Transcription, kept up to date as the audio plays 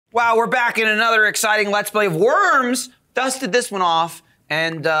Wow, we're back in another exciting Let's Play of Worms. Dusted this one off,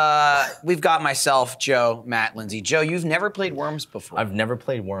 and we've got myself, Joe, Matt, Lindsay. Joe, you've never played Worms before. I've never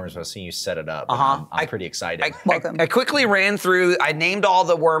played Worms, but I've seen you set it up. I'm pretty excited. I quickly ran through, I named all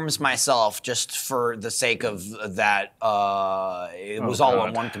the worms myself just for the sake of that. It was all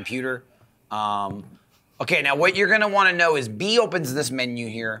on one computer. Okay, now what you're gonna wanna know is B opens this menu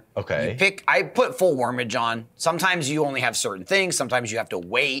here. Okay. You pick, I put full wormage on. Sometimes you only have certain things, sometimes you have to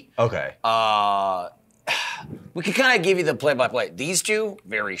wait. Okay. We could kind of give you the play-by-play. These two,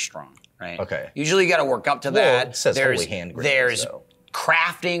 very strong, right? Okay. Usually you gotta work up to that. It says holy hand grenades, there's so.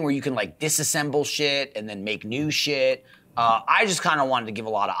 crafting where you can like disassemble shit and then make new shit. I just kind of wanted to give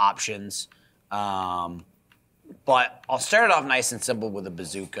a lot of options. But I'll start it off nice and simple with a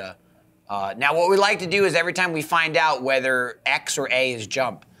bazooka. Now, what we like to do is every time we find out whether X or A is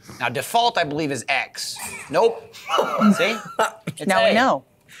jump. Now, default, I believe, is X. Nope. See? It's now A. we know.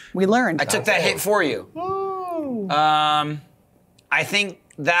 We learned. I took that hit for you. I think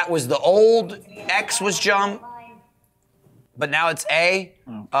that was the old X was jump, but now it's A.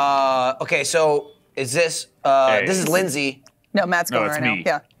 Okay, so is this, this is Lindsay. No, Matt's going it's right me.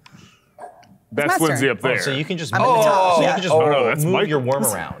 now. Yeah. That's Lindsay up there. So you can just I'm move, at the top. so you Yeah. can just that's move your Michael's.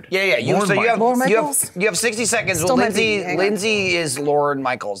 worm around. Yeah. You Lorne Michaels? have 60 seconds. Still Well, might be. Hang on. Lindsay is Lorne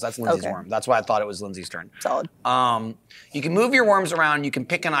Michaels. That's Lindsay's Okay. worm. That's why I thought it was Lindsay's turn. Solid. You can move your worms around. You can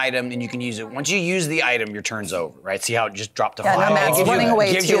pick an item and you can use it. Once you use the item, your turn's over. Right? See how it just dropped to Yeah, 5. now Matt's running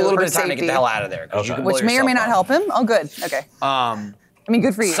away Gives you a too little for bit of time to get safety. the hell out of there. 'Cause you can blow Which may or may not yourself help him. Oh, good. Okay. up. I mean,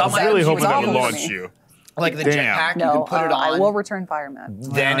 good for you. Some I was really items hoping that would almost launch me. you. Like the Damn. jetpack, you No, can put it on. I will return fire, Matt.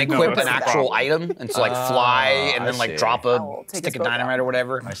 Then I know, equip that's an the actual problem. item, and so like fly, and I then like see. drop I a will take stick his of boat dynamite out. or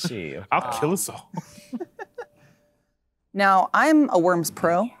whatever. I see. I'll kill us all. Now, I'm a Worms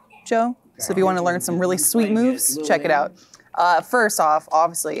pro, Joe. So if you want to learn some really sweet moves, check it out. First off,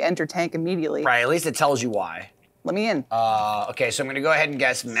 obviously, enter tank immediately. Right, at least it tells you why. Let me in. Okay, so I'm gonna go ahead and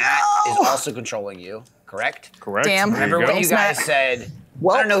guess Matt is also controlling you, correct? Correct. Damn. There Remember you when go. you Thanks, guys Matt. said,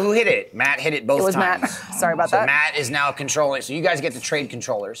 Well, I don't know who hit it. Matt hit it both It was times. Matt. Sorry about So that. Matt is now controlling, so you guys get to trade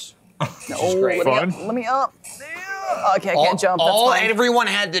controllers. Oh, great. let me Fun. up. Let me up. Okay, I can't jump. That's All fine. everyone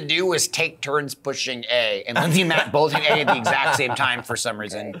had to do was take turns pushing A, and Lindsay and Matt both hit A at the exact same time for some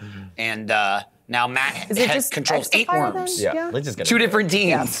reason. And now Matt Is it just controls extra 8 fire worms. then? Yeah, Lindsay's gonna 2 do it. different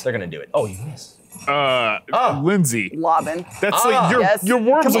teams. They're gonna do it. Oh, you missed. Lindsay. Lobbing. That's like Yes. your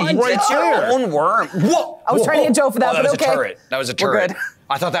worms Come is on, right It's your there. own worm. Whoa! I was trying to hit Joe for that, that but was okay. a turret. That was a We're turret. good.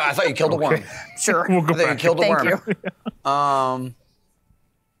 I thought you killed a worm. Sure. We'll go I thought you back. killed a Thank worm. you.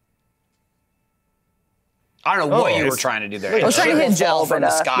 I don't know what you Oh. were trying to do there. I was trying to hit Fell Joe, from but,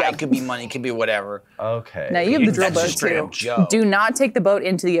 the sky. yeah. It could be money. It could be whatever. Okay. Now you have the drill That's boat just straight too. up Joe. Do not take the boat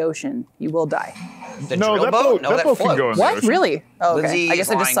into the ocean. You will die. The No, drill that boat? boat- No, that that boat can floats. go in the What? ocean. Really? Oh, okay. Lindsay I guess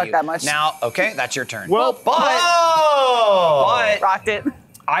I is just flying sucked you. that much. Now, okay, that's your turn. Well, but Rocked it.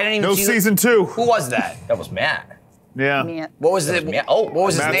 I didn't even no see season 2. Who was that? That was Matt. Yeah. Man. What was it? Matt. Oh, what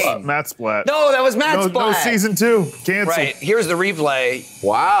was his name? Matt Splat. No, that was Matt No Splat. season 2. Cancel. Right. Here's the replay.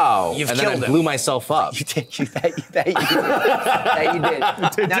 Wow. You've and then killed I him. blew myself up. That you did. That you did.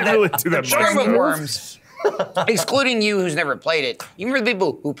 It didn't really do that Charm much. of Worms, excluding you who's never played it, you remember the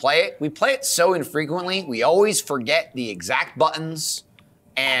people who play it? We play it so infrequently, we always forget the exact buttons,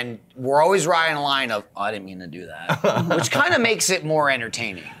 and we're always riding a line of, oh, I didn't mean to do that, which kind of makes it more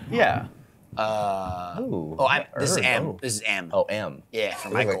entertaining. Yeah. This is M. Oh. This is M. Oh, M. Yeah, for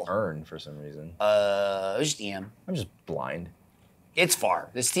I look Michael. like Earn for some reason. It was just M. I'm just blind. It's far.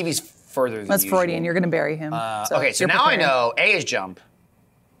 This TV's further than That's usual. Freudian. You're going to bury him. Okay, so you're now I preparing. know A is jump,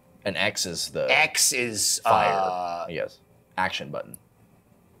 And X is the X is fire. Yes. Action button.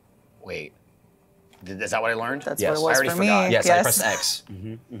 Wait. Is that what I learned? That's Yes. what it was I already for forgot. me. Yes, I pressed X.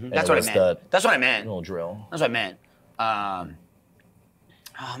 And That's it what I was meant. the That's what I meant. little drill. That's what I meant.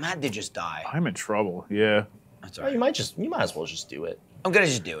 Oh, Matt did just die. I'm in trouble. Yeah. That's Oh, all right. you might as well just do it. I'm gonna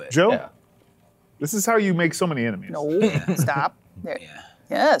just do it. Joe, Yeah. this is how you make so many enemies. No, stop. There. Yeah.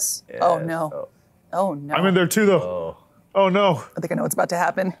 Yes. Oh, Yes. no. Oh. Oh, no. I'm in there too, though. Oh. Oh, no. I think I know what's about to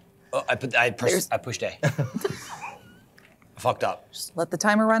happen. Oh, I pushed A. I fucked up. Just let the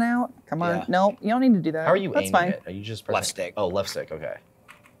timer run out. Come on. Yeah. No, you don't need to do that. How are you That's aiming fine. it? Are you just pressing Left stick. Oh, left stick. Okay.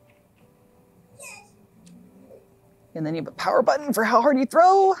 And then you have a power button for how hard you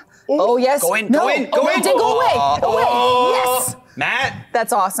throw. Oh, yes. Go in, no. go in, Oh, go no, in. it didn't go away. Go away. Yes. Matt.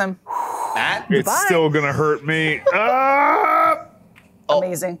 That's awesome. Matt. It's Bye. still gonna hurt me. Ah!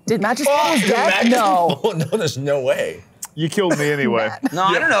 Amazing. Did Matt just fall his death? Matt- No. Oh, no, there's no way. You killed me anyway. No,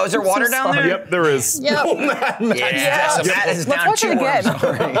 I don't know. Is there water down there? Yep, there is. Yep. Yeah. So Matt is Let's down watch 2 it again. worms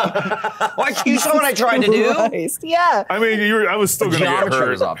already. What? You saw what I tried to do? Christ. Yeah. I mean, I was still gonna get Geometry hurt.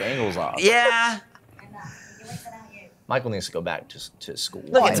 was off, angles off. Yeah. Michael needs to go back to school.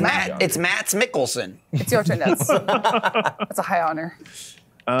 Look, it's Oh, Matt. It's Matt's Mickelson. It's your turn, Nets. That's a high honor.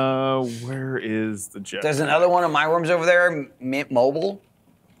 Where is the jet? There's another one of my rooms over there, Mint Mobile.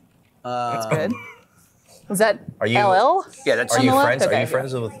 That's good. Was that Are you- LL? Yeah, that's Are you On the friends? left? Are you Okay.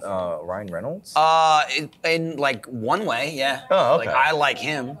 friends with Ryan Reynolds? in like one way, yeah. Oh, okay. Like I like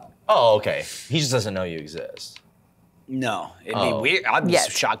him. Oh, okay. He just doesn't know you exist. No, it'd be Oh. weird. I'd be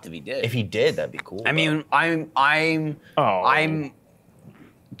Yes. shocked if he did. If he did, that'd be cool. I mean, I'm Oh.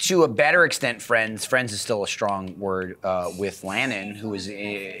 to a better extent friends. Friends is still a strong word with Lannon, who is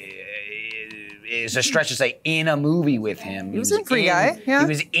a stretch to say in a movie with him. He was in Free Guy, yeah. He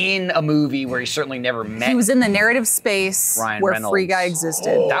was in a movie where he certainly never met. He was in the narrative space Ryan where Reynolds. Free Guy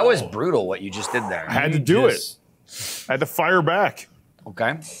existed. That was brutal what you just did there. I had to do it. I had to fire back.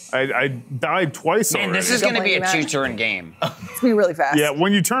 Okay. I died twice Man, already. this is Don't going to be blame a you, Matt. 2-turn game. It's gonna be really fast. Yeah,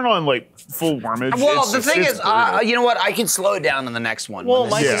 when you turn on like full wormage. Well, it's the just- thing it's is, brutal. you know what? I can slow it down in the next one. well,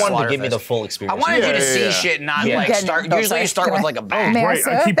 when this Michael is wanted to give me Slaughterfest. the full I experience. wanted you to Yeah, see yeah. shit, not Yeah. like Getting start. it. Oh, Usually you start sorry. with like a Oh, bang. May I, right.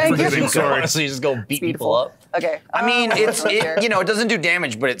 sir? I keep Thank you. forgetting. Sorry. So you just go beat people Beautiful. up. Okay. I mean, let's look here. it doesn't do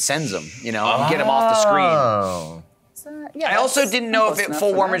damage, but it sends them. You know, you get them off the screen. Oh. Yeah, I also that's didn't know if close it enough full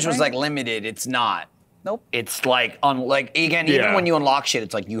for that, wormage was right? like limited. It's not. Nope. It's like again, even Yeah. when you unlock shit,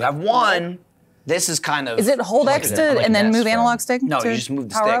 it's like you have one. This is kind of. Is it hold Like X an- to like and then an S move from- analog stick? No, to you just move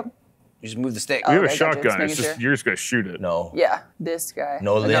the power stick. Up? You just move the stick. You have a Okay, gotcha. Just shotgun. making It's just sure. you're just gonna shoot it. No. Yeah, this guy.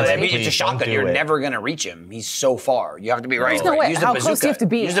 No, No, Lindsay, it's a please shotgun. don't do You're it. never gonna reach him. He's so far. You have to be right. There's no way. Use the How bazooka. close do you have to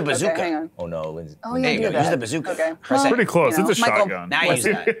be? Use the bazooka. Okay, hang on. Oh no, Lindsay. Oh, There yeah, you do go. that. Use the bazooka. Okay. Press Well, Pretty close. you know, It's a Michael, shotgun. Now use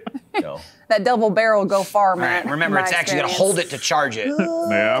that. No. That double barrel go far, man. Remember, it's actually gonna hold it to charge it.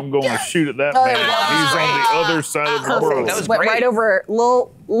 Man, I'm going to shoot at that Oh, man. there we go. He's on the other side of the Perfect. world. That was Went great. right over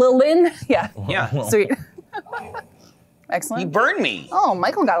Lil Lynn. Yeah. Yeah. Sweet. You Excellent. burned me. Oh,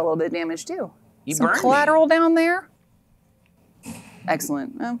 Michael got a little bit of damage too. You Some burned me. collateral down there.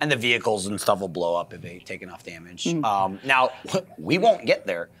 Excellent. Oh, And the vehicles and stuff will blow up if they take enough damage. Hmm. Now, we won't get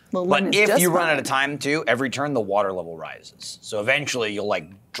there. Well, But Lynn is if just you run out fine. of time too, every turn the water level rises. So eventually you'll like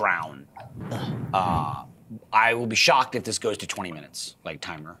drown. I will be shocked if this goes to 20 minutes, like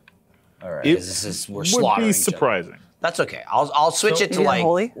timer. All right. It We're would slaughtering be each other. surprising. That's okay. I'll switch So- it You to did like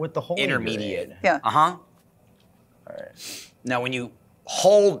holy? With the holy intermediate. grenade. Yeah. Uh-huh. All right. Now when you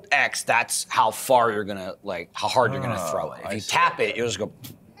hold X, that's how far you're gonna how hard you're gonna throw it. If I you see. tap it, you'll just go.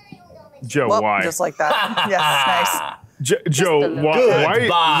 Joe, well, why? just like that. Yes, nice. Joe, a little-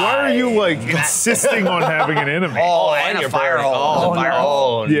 why are you like insisting on having an enemy? Oh, and a you're fire burning. hole. Oh, Fire no.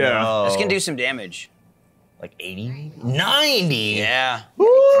 hole. Yeah. No. This can do some damage. Like 80? 90? Yeah.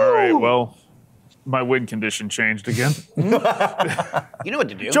 All right, well, my win condition changed again. You know what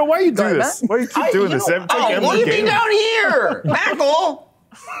to do. Joe, why you do Sorry, this? Matt? Why you keep doing this? It's like Oh, every look at me game. down here, Mackle.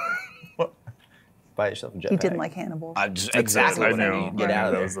 Buy yourself a jetpack. He didn't like Hannibal. Exactly I what I know. need. Get I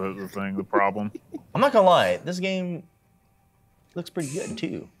out knew of that was the thing, the problem. I'm not gonna lie, this game looks pretty good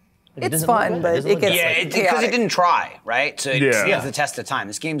too. Like, it It's doesn't look fun, bad. but doesn't it look gets- bad. Yeah, because chaotic. it didn't try, right? So it Yeah. stands the test of time.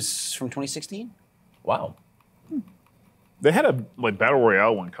 This game's from 2016. Wow. They had a like battle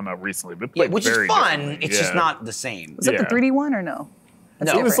royale one come out recently, but it Yeah, played which is very fun. differently. It's just Yeah. not the same. Was that the yeah. 3D one or no?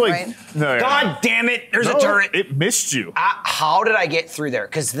 That's No. It was different, like right? no, yeah. God damn it! There's No, a turret. It missed you. How did I get through there?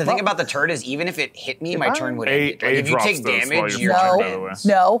 Because the thing Well- about the turret is, even if it hit me, my Goodbye. turn would A- end. Like, A if you drops take those while damage, you're your flying, turn by the way. ends.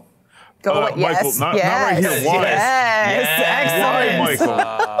 No. Go away. Michael, Yes. not yes. right here. Why? Yes. Why, Excellent.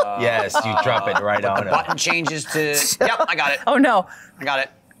 Michael? Yes, you drop it right on him. Button changes to. Yep, I got it. Oh no. I got it.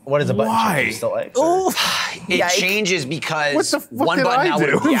 What is a button? Why? change? Still X? or- It Yikes. changes because What the fuck one did button I now would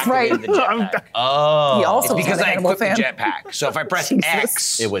have do? deactivated Right. the jetpack. Oh. He also It's because was a I Hannibal equipped the fan. jetpack. So if I press Jesus.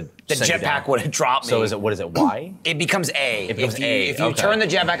 X, It would the send you jetpack down. would have dropped me. So is it what is it? Y? It becomes A. It becomes if you, A, If you okay. turn the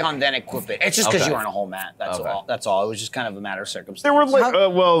jetpack on, then equip it. It's just because Okay. you were in a whole mat. That's Okay. all. That's all. It was just kind of a matter of circumstance. There were like, How-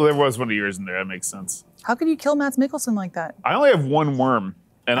 well, there was one of yours in there. That makes sense. How could you kill Mads Mikkelsen like that? I only have one worm,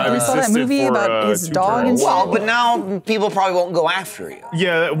 and I we saw that resisted movie for about his 2 dog and turns. stuff. Well, but now people probably won't go after you.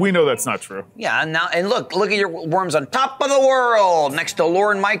 Yeah, we know that's not true. Yeah, and now and look at your worms on top of the world next to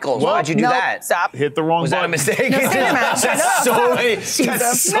Lauren Michaels. Well, Why'd you do Nope, that? Stop. Hit the wrong Was that a button. mistake? No, Cinnamon, shut That's up. so many. Jesus.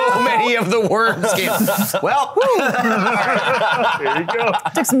 That's so many of the worms. Well, There you go.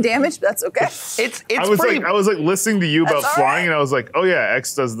 Took some damage, but that's okay. it's I was pretty. like listening to you about That's all flying, right. and I was like, oh yeah,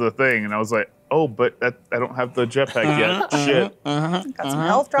 X does the thing, and I was like, Oh, but I don't have the jetpack yet. Shit. Got some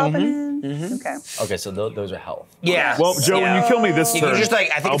health dropping in. Okay. Okay, so those are health. Yeah. Well, Joe, when you kill me this you turn, can just like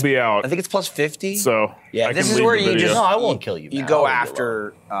I think I'll it's, be out. I think it's plus 50. So yeah, I this can is leave where the you video. just No, I won't kill you. You Matt. go I'll leave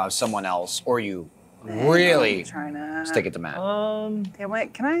you after someone else, or you really Trying to stick it to Matt. Damn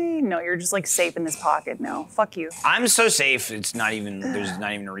it! Can I? No, you're just like safe in this pocket now. Fuck you. I'm so safe. It's not even. There's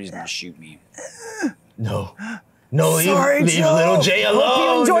not even a reason to shoot me. No. No, Sorry, leave Joe. little Jay alone. Hope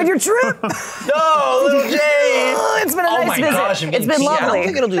you enjoyed your trip. No, little Jay. It's been a nice my visit. gosh, I'm It's getting been pee. I don't lovely.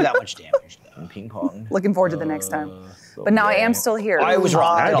 think it'll do that much damage. Though. Ping pong. Looking forward to the next time. But now I am still here. I was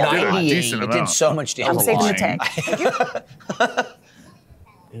wrong. I It did a 98. decent It did amount. so much damage. I'm safe in the lying. tank. Thank you.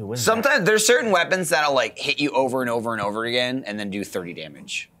 Ew, what is Sometimes there's certain weapons that'll like hit you over and over and over again, and then do 30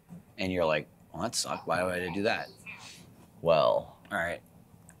 damage, and you're like, "Well, that sucked. Why would I do that?" that? Well, All right.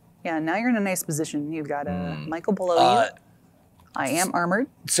 Yeah, now you're in a nice position. You've got Michael below you. I am armored.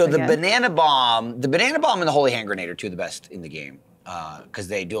 So the Again. banana bomb and the holy hand grenade are two of the best in the game because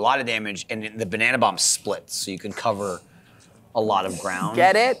they do a lot of damage, and the banana bomb splits, so you can cover a lot of ground.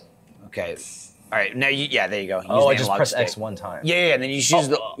 Get it? Okay. All right. Now, there you go. Use oh, the I just analog pressed stick. X one time. Yeah, and then you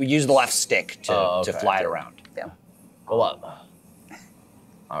just use the left stick to okay, fly it okay. around. Yeah. Go up.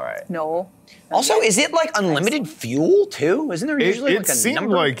 All right. No. Also, is it like unlimited fuel too? Isn't there usually It like a seemed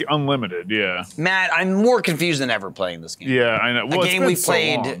number? like unlimited, yeah. Matt, I'm more confused than ever playing this game. Yeah, I know. Well, A it's game been we've so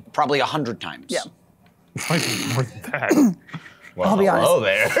played long. probably 100 times. Yeah. Like more than that. Well, I'll be hello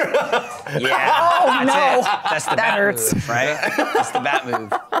there. Yeah. Oh, no. That's the That bat hurts. move, right? That's the bat move.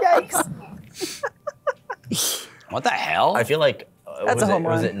 Yikes. What the hell? That's I feel like a home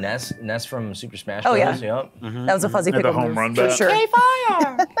was run. it Ness from Super Smash Oh, Bros? yeah. Yep. That was a fuzzy Had the pickle home move, run for bat. sure.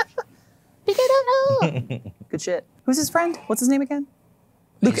 Fire! Good shit. Who's his friend? What's his name again?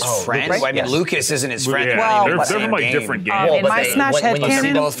 Lucas. Oh, friend? Lucas, Well, I mean, yes. Lucas isn't his friend. Yeah, Well, they're, but- they're from like Same different game. games. in my Smash when you headcanon-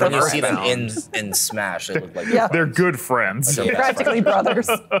 see Both from when you see them Earthbound. in Smash, they look like Yeah. They're good friends. Okay. Practically brothers.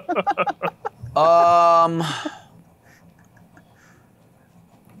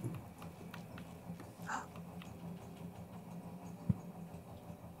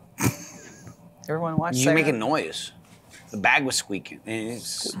 Everyone watch You Sarah. make a noise. The bag was squeaking.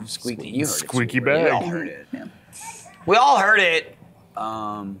 It's squeaky. You heard it. Squeaky We bag. all heard it. Yeah. We all heard it.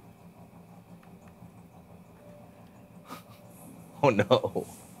 oh no.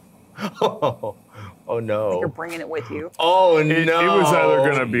 Oh You're no. bringing it with you. Oh no. It was either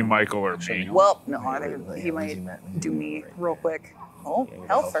going to be Michael or me. Well, no, I think he might do me real quick. Oh,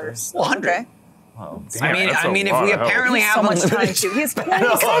 health first. 100. Okay. Oh, I mean, that's a if lot we of help. apparently have So much time unlimited- to. He has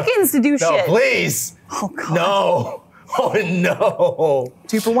 20 seconds to do no, shit. please. Oh god. No. Oh no.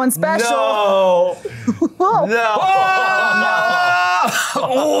 2-for-1 special. No. Whoa. No.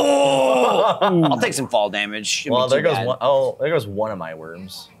 I'll take some fall damage. Shouldn't Well, be there too goes bad. one. Oh, there goes one of my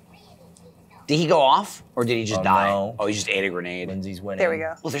worms. Did he go off, or did he just Oh, die? no. Oh, he just ate a grenade. Lindsay's winning. There we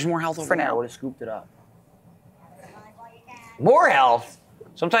go. Well, there's more health over For there. now. I would have scooped it up. More health.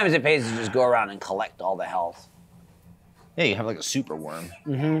 Sometimes it pays to just go around and collect all the health. Yeah, you have like a super worm.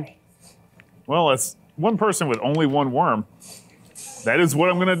 Well, it's one person with only one worm. That is what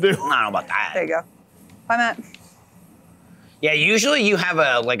I'm going to do. I don't know about that. There you go. Bye, Matt. Yeah, usually you have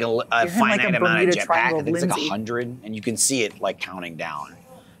a like a finite amount of Bermuda jetpack. Triangle I think it's like Lindsay. 100, and you can see it like counting down,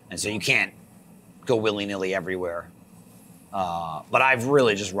 and so you can't go willy-nilly everywhere. But I've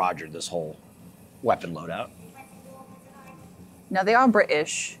really just rogered this whole weapon loadout. Now they are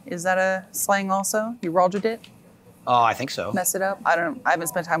British. Is that a slang also? You rogered it? Oh, I think so. Messed it up? I don't know. I haven't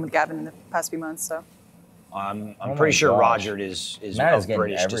spent time with Gavin in the past few months, so. I'm Oh pretty my sure gosh. rogered is Matt of is getting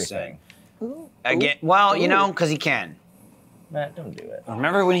British everything. descent. Again, well, you know, because he can. Matt, don't do it.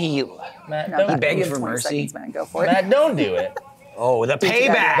 Remember when he? Matt, No, don't Matt, begged you have for 20 mercy. Seconds, man. Go for it. Matt, don't do it. Oh, the The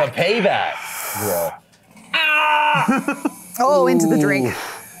payback. payback, girl. Oh, into the drink.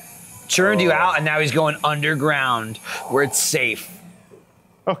 Churned you out, and now he's going underground where it's safe.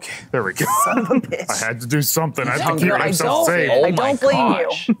 Okay, there we go. Son of a I bitch. had to do something. I have to hungry. keep I myself don't- safe. I my don't blame you.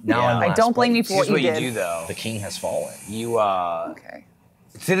 gosh. Now Yeah. I'm I last don't blame you place. for what Here's you what did. you do, though. The king has fallen. You Okay.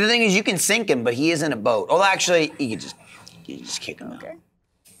 See, the thing is, you can sink him, but he is in a boat. Well, actually, you can just kick him out. Okay.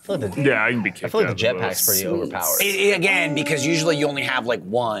 I feel like the, Yeah, I can be kicked I feel like the out of jetpack's pretty Sweet. overpowered. Again, because usually you only have like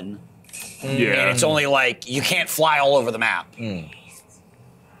one, those. Yeah. and it's only like you can't fly all over the map.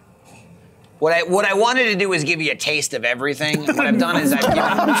 What I wanted to do is give you a taste of everything. What I've done is I've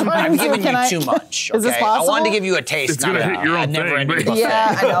given Can you I- too much. Is this Okay? I wanted possible? to give you a taste. It's gonna not hit your a own never-ending thing, buffet.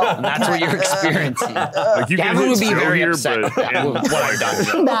 Yeah, I know. And that's what you're experiencing. Like you Gavin can would hit be Joe very here, upset but with what I've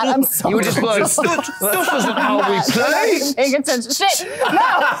done. Matt, I'm sorry. You would just be like, this isn't how we play. Paying attention. Shit.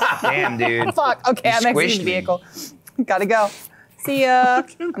 No. Damn, dude. Fuck. Okay, I'm exiting squished the me. vehicle. Gotta go. See ya.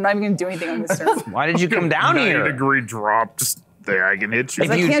 I'm not even gonna do anything on this turn. Why did you come down here? 90-degree drop. Just there, I can hit you. I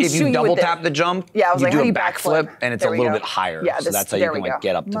can't If shoot you you double with tap the jump, Yeah, I was you like, do how do a you backflip, backflip? and it's There a we little go. bit higher. Yeah, so that's how you there can we like go.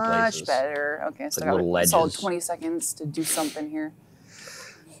 get up to Much places. better. Okay, so like I got little a solid ledges. 20 seconds to do something here.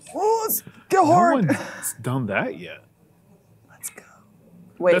 Oh, let's go No hard. one's done that yet. Let's go.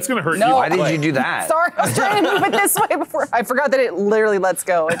 Wait. That's gonna hurt no. you. Why did you do that? Sorry, I was trying to move it this way before. I forgot that it literally lets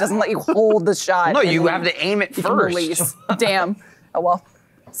go. It doesn't let you hold the shot. No, and you then have to aim it you can first. Release. Damn. Oh well.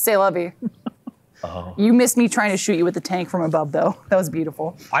 C'est la vie. You missed me trying to shoot you with the tank from above, though. That was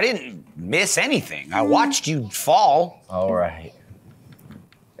beautiful. I didn't miss anything. I watched you fall. All right.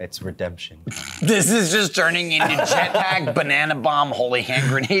 It's redemption. This is just turning into jetpack, banana bomb, holy hand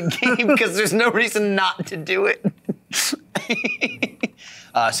grenade game because there's no reason not to do it.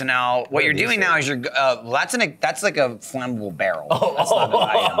 So now, what you're doing now is you're. Well, that's like a flammable barrel. That's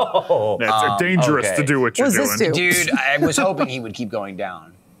not an item. It's dangerous okay. to do what you're What does doing. this do? Dude, I was hoping he would keep going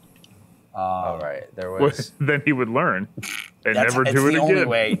down. All right. There Well, was. then he would learn and It's never do it the only again.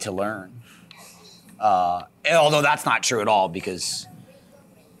 way to learn. Although that's not true at all because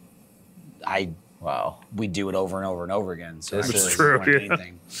Wow. we do it over and over and over again. So This it is doesn't true, point to yeah.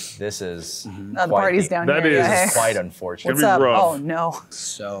 anything. This is. Oh, the party's down That here. is Yeah, hey. Quite unfortunate. What's be up? rough. Oh no.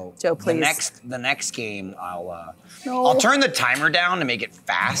 So Joe, please. the next game I'll No. turn the timer down to make it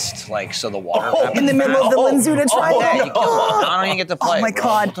fast, like so the water happens In the middle of the Linzuda trial. Yeah, you kill it. I don't even get to play. Oh my bro.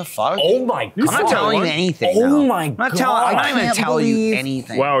 God. What the fuck? Oh my I'm not telling you anything. Oh now. my I'm not God. even can't tell you believe-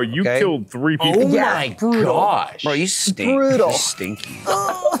 anything. Wow, you okay? killed 3 people. Oh Yeah, my brutal. gosh. Bro, you stink. Brutal. You're stinky.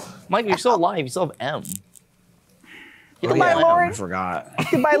 Mike, you're still alive. You still have M. Goodbye, I Lauren. forgot.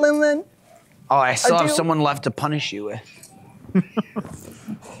 Goodbye, Lin Lin. Oh, I still have Adieu. someone left to punish you with.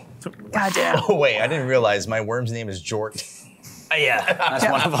 God damn. Oh wait, I didn't realize my worm's name is Jort. Yeah, that's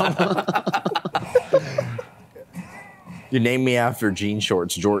one of them. You named me after jean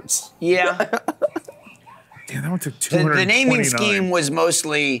shorts, Jorts. Yeah. Damn, that one took The 229. naming scheme was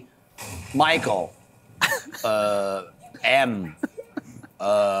mostly Michael, M,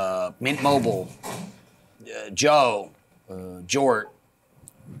 Mint Mobile, Joe, Jort,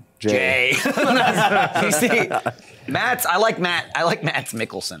 Jay. You see, I like Matt's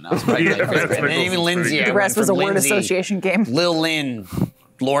Mickelson. That was probably my Yeah, favorite. Matt's And then even Mickelsen's Lindsay. pretty I good. The went rest was a from word Lindsay, association game. Lil Lynn,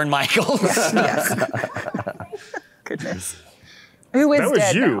 Lauren Michaels. Yes. Goodness. Who is That was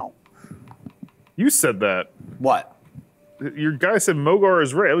dead you. now? You said that. What? Your guy said Mogar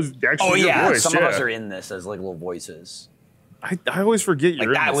is right. That was actually Oh your yeah, voice. some yeah. of us are in this as like little voices. I always forget you're Like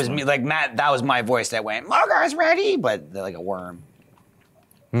in that this was one. me. Like Matt, that was my voice that went, Mogar's ready, but they're like a worm.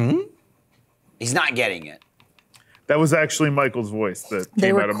 He's not getting it. That was actually Michael's voice that They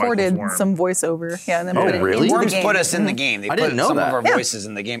came out of Michael's recorded worm. some voiceover. Yeah, and then Oh, put it really? into the Worms game. put us in the game. They I put didn't know some that. of our Yeah. voices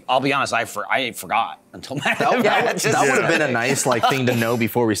in the game. I'll be honest, I forgot until Matt. That would just have said been a it. nice thing to know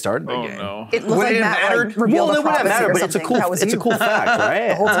before we started the Oh game. no. It looked Would like it have Matt mattered? like, revealed Well, a it wouldn't prophecy matter, or but it's a something. cool. That was It's a you. cool fact, right?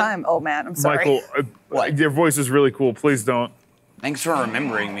 The whole time. Oh, Matt, I'm sorry. Michael, What? your voice is really cool. Please don't. Thanks for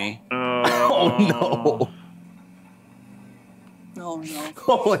remembering me. Oh no. Oh no.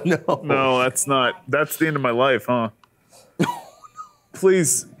 Oh no. No, that's not. That's the end of my life, huh?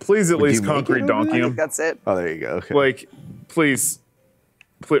 Please at least you make concrete it? donkey I think him. that's it. Oh, there you go. Okay. Like, please,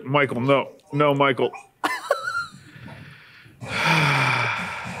 Michael, no, Michael.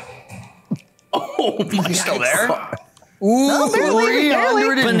 You still there? No, barely.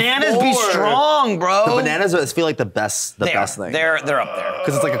 Bananas be strong, bro. The bananas feel like the best thing. They're up there.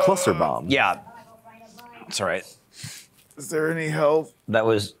 Because it's like a cluster bomb. Yeah. That's all right. Is there any help? That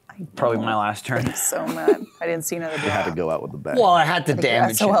was probably my last turn. So mad. I didn't see another You had to drop. go out with the bang. Well, I had to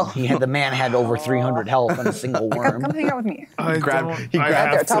damage him. SOL. The man had over 300 health on a single worm. Come hang out with me. I grabbed- don't- he I grabbed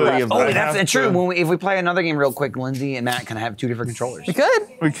have their top to- left. Oh, I that's have true. to- If we play another game real quick, Lindsay and Matt can have 2 different controllers. We could.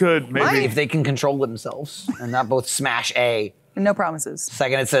 We could maybe. If they can control themselves and not both smash A. No promises.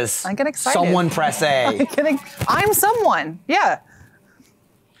 Second, it says, I get excited. someone press A. Kidding. I'm someone. Yeah.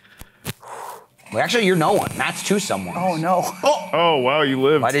 Well, actually, you're no one. Matt's to someone. Oh no. Oh wow, you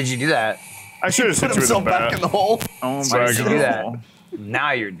lived. Why did you do that? I should have hit you with a himself back bat. in the hole. Oh, Why back did you in do the that? hole.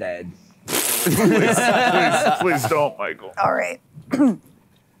 Now you're dead. Please don't, Michael. All right.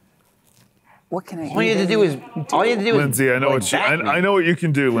 What can I do? All you had to do is, Lindsay, I know like, what you. back me. I know what you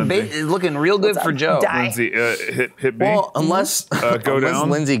can do, Lindsay. It's looking real good What's for up? Joe. Die. Lindsay, hit B. Well, unless Go unless down.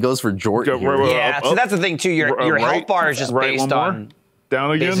 Lindsay goes for Jordan. Go- right, Yeah, Up, so up. that's the thing too. Your Right, health bar is just right, based one more. on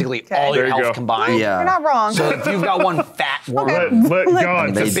Down again. basically Okay. all your There you health go. combined. Yeah. You're not wrong. So if you've got one fat worm, Let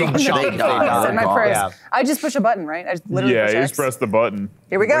God. They it's a big die. chunk. They if die. die. Said my God. prayers. Yeah. I just push a button, right? I just literally Yeah, push you X. just press the button.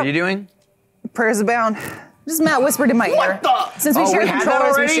 Here we What go. are you doing? Prayers abound. Just Matt whispered in my ear. Since we Oh, share we had that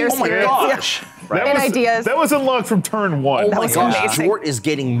controllers, we already? share Oh my spirits. gosh. That And was, ideas. That was unlocked from turn 1. That was amazing. Jort is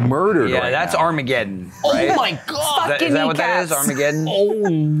getting murdered. Yeah, right that's now. Armageddon. Oh Right? my god! Is that what that is? kneecaps. Armageddon? Oh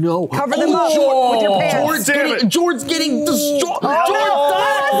no! Cover them up with your pants. Jort's getting destroyed.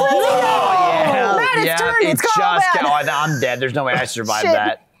 Oh, Matt, it's turn. It's called bad. I'm dead. There's no way I survived Shit.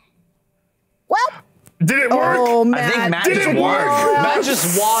 that. Well, Did it work? oh, I Matt. think Matt Did just it won. work? Matt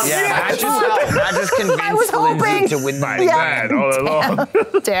just won. Yeah, Matt just I was convinced hoping. Lindsay to win the My game. bad all along.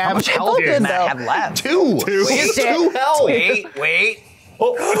 Damn. How much It health felt does good, Matt though. have left? Two. He has Shit. 2 health. Wait.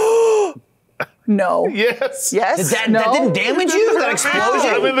 No. Yes. Yes. That no. didn't damage you? That I'm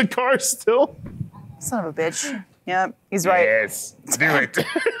explosion? in the car still. Son of a bitch. Yeah, he's right. Yes. Do it.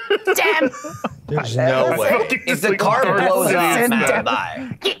 Damn. There's no way. If the car blows up, Matt will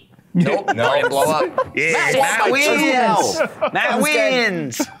die. Nope, no, it blow up. Yeah. Matt wins. Matt That was good.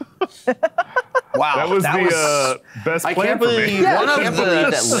 wins. Wow, That was the best I plan can't for me. believe. Yeah. I One of can't the-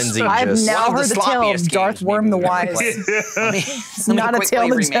 believe that Lindsay I've just. now One of heard the the tale of sloppiest Darth games Worm the maybe Wise. It's Not a tale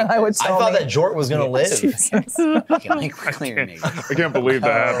that I would I tell thought me. that Jort was gonna live. Let me quickly remake it. I can't believe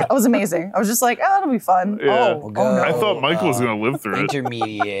that happened. That was amazing. I was just like, oh, that'll be fun. Yeah. Oh, go. oh no. I thought Michael was going to live through it.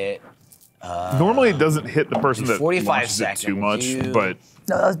 Intermediate. Normally, it doesn't hit the person that 45 launches it too much, seconds. but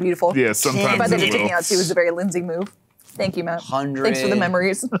No, that was beautiful. yeah, sometimes By the it taking will. out too was a very Lindsay move. Thank you, Matt. 100. Thanks for the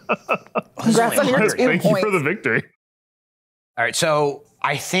memories. Congrats on your 100. 2 Thank you points. for the victory. All right, so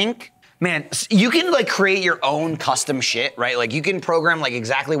I think, man, you can like create your own custom shit, right? Like you can program like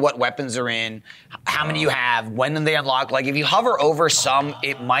exactly what weapons are in, how many you have, when they unlock. Like if you hover over some,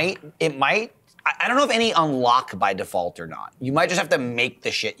 it might. I don't know if any unlock by default or not. You might just have to make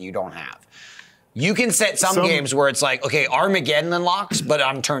the shit you don't have. You can set some games where it's like, okay, Armageddon unlocks, but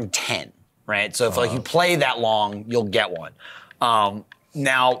on turn 10, right? So if like you play that long, you'll get one.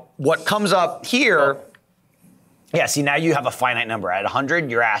 Now, what comes up here, yeah, see now you have a finite number. At 100,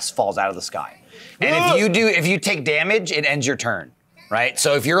 your ass falls out of the sky. And if you take damage, it ends your turn, right?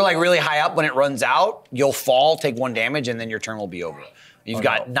 So if you're like really high up when it runs out, you'll fall, take 1 damage, and then your turn will be over. You've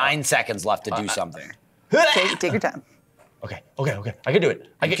got 9 seconds left to do something. Take your time. Okay. I can do it.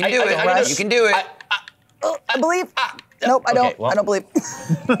 You can do it. You can do it. I believe. Nope, I don't. Okay, well. I don't believe.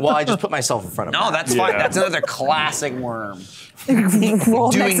 Well, I just put myself in front of. No, Matt. that's fine. Yeah. That's another classic worm. Roll Doing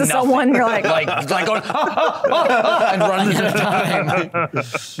next to nothing. someone, you're like, like going and running out of time.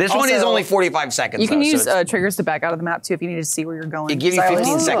 This one is Also, only 45 seconds. you can though, so use it's- triggers to back out of the map too if you need to see where you're going. it gives you So I 15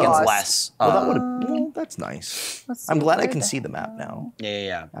 always seconds lost. less. Well, that would. That's nice. Let's I'm see, glad I where can the see the map now.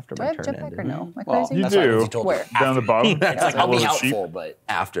 Yeah. After Do I my have turn jetpack ended. or no? Am I Well, crazy? that's You why do. Lindsay told Where? me. Down the bottom. It's like, I'll be Little sheep. helpful, but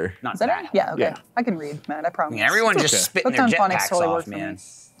After. not Is that that. it? Yeah, okay. Yeah. I can read, man. I promise. I mean, everyone's just Okay. spitting their Hooked on Phonics jetpacks totally off, worked for man.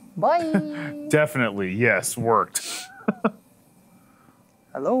 me. Bye. Definitely, yes, worked.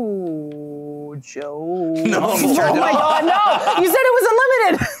 Hello, Joe. No. Oh my God, no! You said it was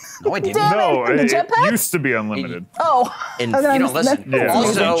unlimited. No, I didn't. Damn No, it. The it jetpack? used to be unlunlimited. Oh. And And then You I don't missed listen. that. Yeah. Also,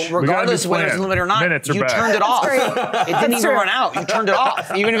 We got a regardless new whether it's plan. limited or not, Minutes are you back. turned it off. great. It didn't even true. run out. You turned it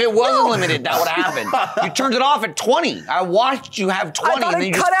off. Even if it was unlimited, that would have happened. You turned it off at 20. I watched you have 20, thought and then it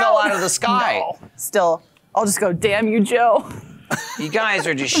you just cut fell out. out of the sky. No. Still, I'll just go, damn you, Joe. You guys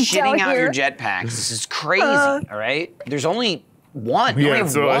are just down shitting out your here. jetpacks. This is crazy, all right? There's only one. You only Yeah,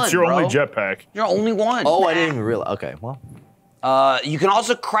 have so one, it's your bro. only jetpack. Your only one. Oh, I didn't even realize. Okay, well. You can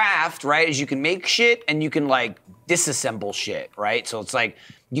also craft, right? Is you can make shit and you can like disassemble shit, right? So it's like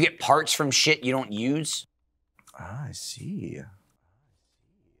you get parts from shit you don't use. I see.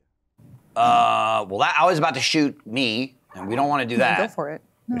 Well, that I was about to shoot me, and we don't want to do Go that. for it.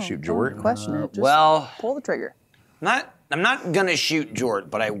 No, shoot don't Jort? question it. Just Well, pull the trigger. I'm not gonna shoot Jort,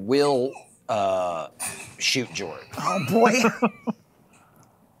 but I will shoot Jort. Oh boy.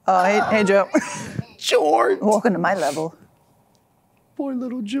 Hey Joe. Jort. Welcome to my level. Poor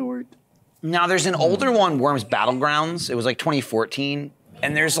little Jort. Now there's an older one, Worms Battlegrounds. It was like 2014.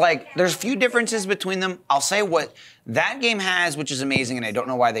 And there's a few differences between them. I'll say what that game has, which is amazing, and I don't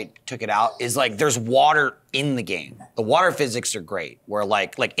know why they took it out, is like there's water in the game. The water physics are great, where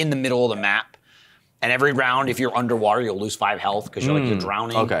like in the middle of the map, and every round, if you're underwater, you'll lose 5 health because you're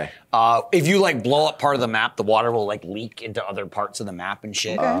drowning. Okay. If you like blow up part of the map, the water will like leak into other parts of the map and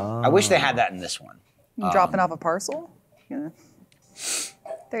shit. I wish they had that in this one. You dropping off a parcel? Yeah.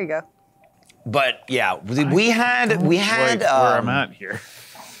 There you go. But yeah, we had Like where I'm at here.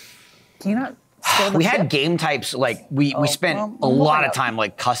 Can you not steal the we had ship? game types like we spent well, a we'll lot find of out. time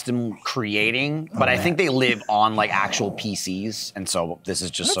like custom creating, but I think they live on like actual PCs, and so this is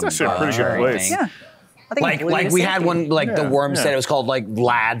just That's some actually a pretty good arbitrary place. thing. Yeah. I think it's Like really we had safety. one like the Yeah, worm yeah. set. It was called like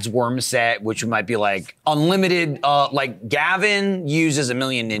Lad's Worm Set, which might be like unlimited. Like Gavin uses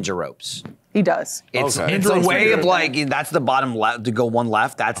 1,000,000 ninja ropes, He does. It's Okay. it's a Ninja way rope's of like that's the bottom left to go one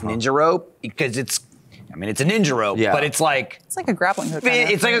left. That's ninja rope because it's a ninja rope, Yeah. but it's like It's like a grappling hook.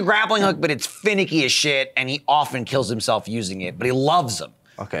 kinda. it's like a grappling hook, but it's finicky as shit, and he often kills himself using it, but he loves them.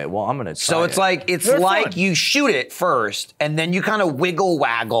 Okay, well, I'm gonna try So it's it. like They're fun. you shoot it first, and then you kind of wiggle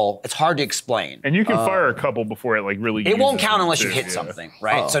waggle. It's hard to explain. And you can fire a couple before it like really. It won't uses count them, unless you too, hit yeah. something,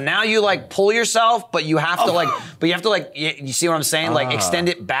 right? Oh. So now you like pull yourself, but you have to you see what I'm saying? Like extend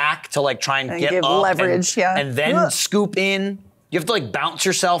it back to like try and And get give up leverage, yeah. and then Ugh. scoop in. You have to like bounce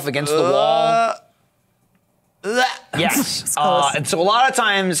yourself against the wall. Yes. close. And so a lot of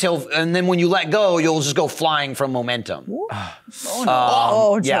times and then when you let go, you'll just go flying from momentum.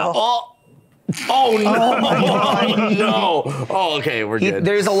 Oh, Joe. Yeah. Oh no! No! Oh, okay, we're good.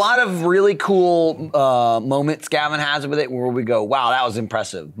 There's a lot of really cool moments Gavin has with it where we go, wow, that was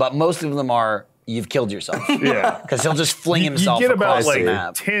impressive. But most of them are, you've killed yourself. Yeah. Because he'll just fling You himself get about across like the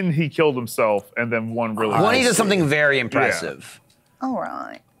map. 10 he killed himself, and then one really. One, he I does see. something very impressive. All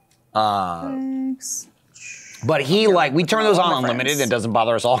right. Thanks. But he, like, we turn those on my unlimited. friends. It doesn't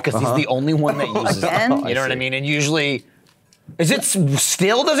bother us all because he's the only one that uses Again? them. You know what I mean? And usually, is it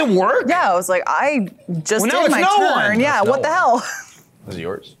still doesn't work? Yeah, I was like, I just Well, now did it's my no turn. one. Yeah, It's what no the one. hell? Is it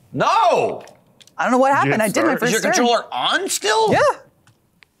yours? No! I don't know what happened. hit I did my start? first Is your turn. controller on still? Yeah.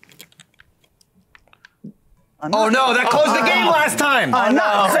 Oh no, that closed the game last time. I'm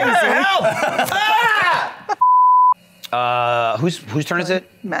not crazy. Help! Whose turn is it?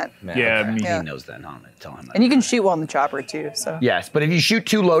 Matt. Yeah, me. Yeah. He knows that. I'm gonna tell him that. And you can shoot while in the chopper too, so. Yes, but if you shoot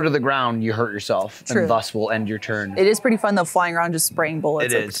too low to the ground, you hurt yourself, True. and thus will end your turn. It is pretty fun though, flying around just spraying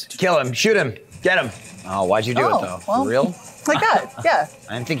bullets. It is. Kill him. Shoot him. Get him. Oh, why'd you do it though? well, For real? Like that, yeah.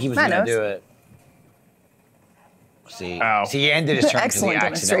 I didn't think he was Matt gonna knows. do it. See, Ow. he ended his turn because he Excellent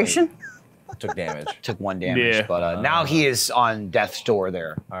accidentally demonstration. Took damage. took one damage. Yeah. But now he is on death's door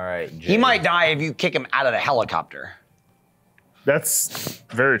there. All right. He Jay. might die if you kick him out of the helicopter. That's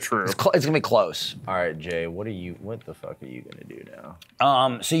very true. It's gonna be close. All right, Jay. What the fuck are you gonna do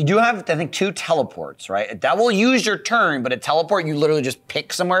now? So you do have, I think, 2 teleports, right? That will use your turn, but a teleport, you literally just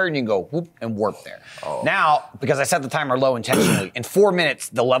pick somewhere and you go whoop and warp there. Oh. Now, because I set the timer low intentionally, in 4 minutes,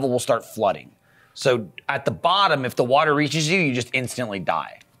 the level will start flooding. So at the bottom, if the water reaches you, you just instantly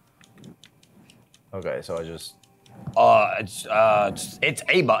die. Okay, so I just. It's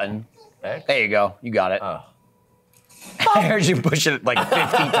A button. X? There you go. You got it. Oh. I heard you push it like 50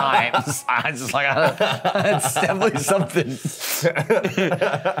 times. I was just like, it's definitely something.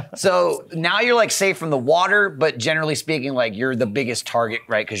 So now you're like safe from the water, but generally speaking, like you're the biggest target,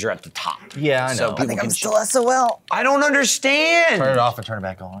 right? Because you're at the top. Yeah, I So know. people I think can I'm still SOL. I don't understand. Turn it off and turn it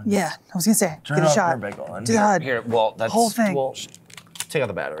back on. Yeah, I was gonna say, Turn get it a off, shot. turn it back on. Do the HUD. Here, well, that's Whole thing. Well, take out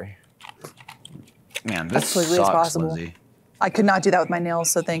the battery. Man, this As quickly as sucks, possible. Lindsay. I could not do that with my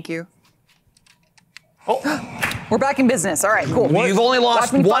nails, so thank you. Oh. We're back in business. All right, cool. You've only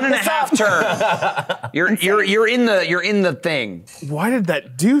lost Watch me one fuck and a this half up. turn. You're in the thing. Why did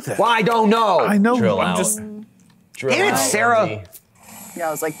that do that? Well, I don't know. I know. Drill I'm out. just. Drill Damn it, out, Sarah. Lindsay. Yeah,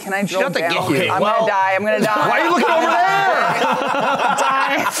 I was like, can I drill Shut the down? gate. I'm well- gonna die. I'm gonna die. Why are you looking over there?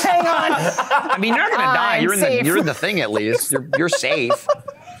 Die. Hang on. I mean, you're not gonna die. I'm safe. You're in the thing at least. You're safe.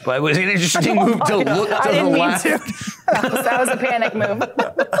 But it was an interesting move to look to I the didn't mean left. to. That was a panic move.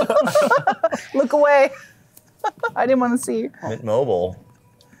 Look away. I didn't want to see. Mint Mobile.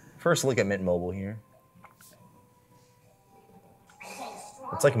 First look at Mint Mobile here.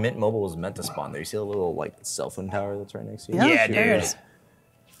 It's like Mint Mobile was meant to spawn there. You see the little like cell phone tower that's right next to you? Yeah, there dude. is.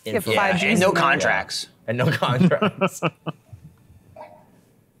 Infinite- Get 5G And no in there. contracts. And no contracts.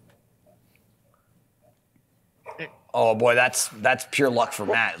 Oh boy, that's pure luck for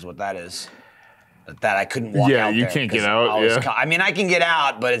Matt, is what that is. That I couldn't walk Yeah, out you there can't get 'cause out, I was yeah. I mean, I can get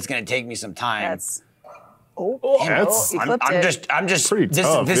out, but it's gonna take me some time. That's. Oh, That's- he I'm flipped it. just. Pretty This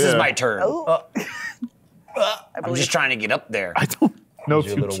tough, is yeah. my turn. Oh. I I'm believe. just trying to get up there. I don't know if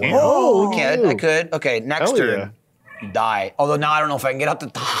Do a you little can. one. Oh, I could. Okay, next Hell turn. yeah. You die. Although now I don't know if I can get up the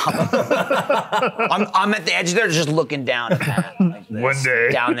top. I'm at the edge there, just looking down. At Matt, like this, One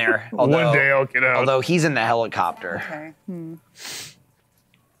day. down there. One day I'll get out. Although he's in the helicopter. Okay.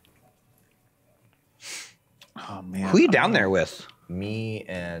 Oh man. Who are you down there with? Me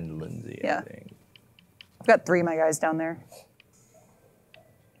and Lindsay, Yeah. I think. I've got 3 of my guys down there.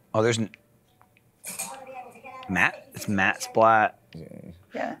 Oh, there's Matt. It's Matt Splat.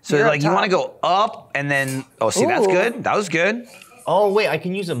 Yeah. So You're up like you want to top. go up and then see that's Ooh. good. That was good. Oh wait, I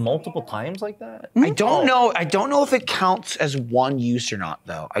can use it multiple times like that? I don't know. I don't know if it counts as one use or not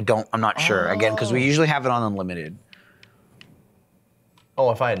though. I'm not sure. Again, because we usually have it on unlimited.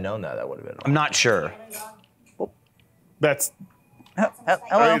 Oh, if I had known that, that would have been. I'm not sure. That's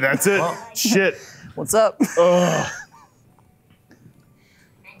Hello. Hey, that's it. Shit. What's up?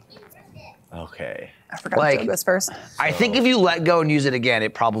 Okay. I forgot Like- Joe goes first. I think if you let go and use it again,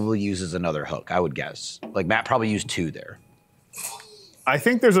 it probably uses another hook, I would guess. Like Matt probably used 2 there. I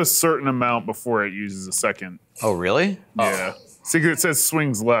think there's a certain amount before it uses a second. Oh, really? Yeah. See, 'cause it says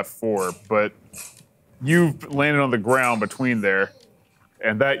swings left 4, but you've landed on the ground between there,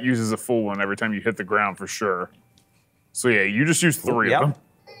 and that uses a full one every time you hit the ground for sure. So yeah, you just used 3 Yep. of them.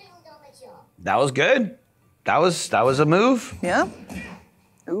 That was good. That was a move. Yeah.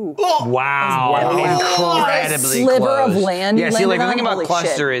 Ooh. Wow. Incredibly Sliver close. of land you Yeah, see, like the landed thing on? about Holy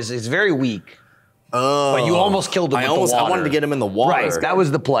cluster is it's very weak. But you almost killed him I with the water. I wanted to get him in the water. Right, that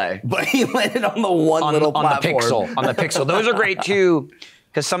was the play. But he landed on the one little on the platform. pixel. On the pixel. Those are great too,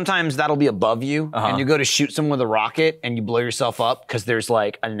 because sometimes that'll be above you, and you go to shoot someone with a rocket, and you blow yourself up because there's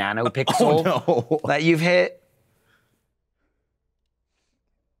like a nanopixel that you've hit.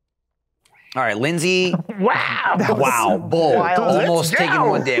 All right, Lindsay. Wow. Bold. wild. Almost Let's taking go.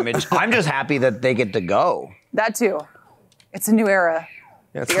 1 damage. I'm just happy that they get to go. That too. It's a new era.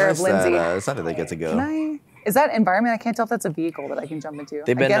 Yeah, it's Fear of nice that, Lindsay. it's not that they get to go. Is that environment? I can't tell if that's a vehicle that I can jump into.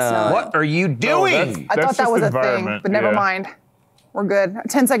 They've I been, guess not. What are you doing? I thought That's that just was a thing, environment, but never yeah. mind. We're good.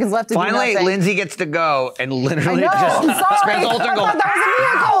 10 seconds left to Finally, do nothing. Lindsay gets to go and I literally know, just I'm sorry. spends the whole I turn thought going, that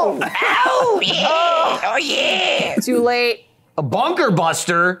was a vehicle. oh yeah, oh yeah. Too late. A bunker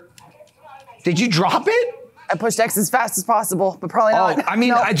buster? Did you drop it? I pushed X as fast as possible, but probably Oh, not. I mean,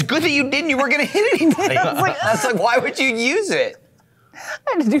 No. it's good that you didn't. You weren't going to hit anything. That's like, why would you use it? I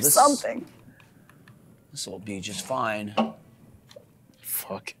had to do something. This will be just fine.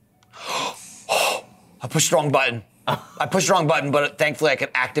 Fuck. I pushed the wrong button. I pushed the wrong button, but thankfully I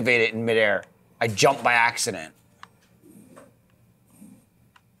could activate it in midair. I jumped by accident.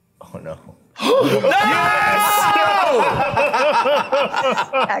 Oh no.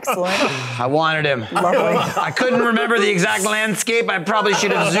 Excellent. I wanted him. Lovely. I couldn't remember the exact landscape. I probably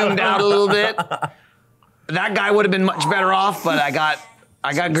should have zoomed out a little bit. That guy would have been much better off, but I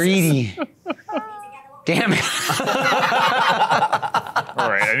got greedy. Damn it. All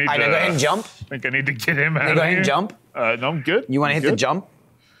right, I need I to go ahead and jump. I think I need to get him out Go of ahead here. and jump. No, I'm good. You want to I'm hit the good. jump?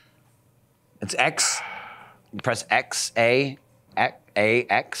 It's X. You press X, A,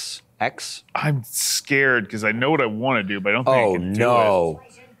 X, X. I'm scared because I know what I want to do, but I don't think I Oh can do no.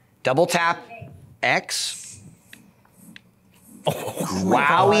 Double tap X.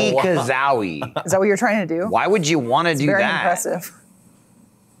 Wowie kazowie. Is that what you're trying to do? Why would you want to do Very that? impressive.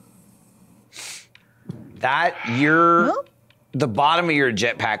 That the bottom of your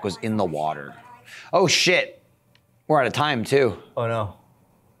jetpack was in the water. Oh shit. We're out of time too. Oh no.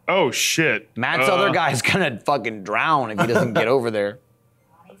 Oh shit. Matt's other guy's gonna fucking drown if he doesn't get over there.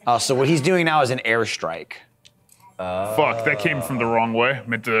 So what he's doing now is an airstrike. Fuck, that came from the wrong way.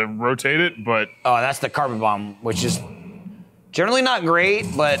 Meant to rotate it, but Oh, that's the carpet bomb, which is generally not great,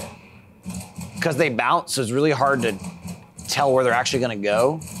 but because they bounce, so it's really hard to tell where they're actually gonna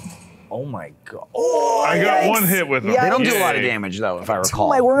go. Oh my god. I got one hit with them. Yeah. They don't do a lot of Yay. damage though, if I recall.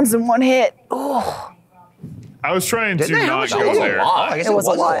 My worms in one hit. Oh, I was trying to Did they? How not much go was it? there. I guess it was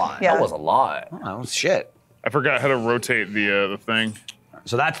a lot. Yeah. That was a lot. Oh shit. I forgot how to rotate the thing.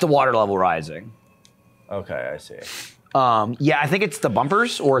 So that's the water level rising. Okay, I see. Yeah, I think it's the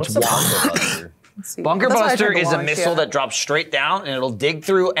bumpers or it's What's the water. bunker buster? let's see. Bunker That's why I Buster tried to is a launch, missile yeah. that drops straight down and it'll dig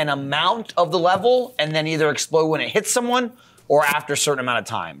through an amount of the level and then either explode when it hits someone or after a certain amount of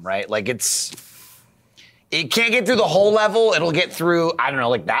time, right? Like it can't get through the whole level. It'll get through, I don't know,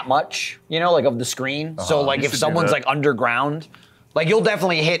 like that much, like of the screen. So like You if should do someone's that. like underground, like you'll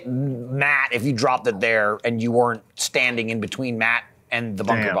definitely hit Matt if you dropped it there and you weren't standing in between Matt and the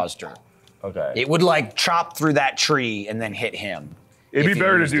Bunker Damn. Buster. Okay. It would like chop through that tree and then hit him. It'd if be you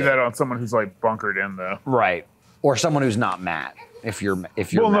better to used do it. that on someone who's like bunkered in though. Right. Or someone who's not Matt. If you're Well,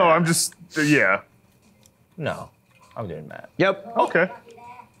 no, Matt. I'm just yeah. No. I'm doing that. Yep. Okay.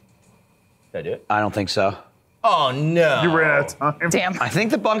 Did I do it? I don't think so. Oh no. You ran out of time. Damn. I think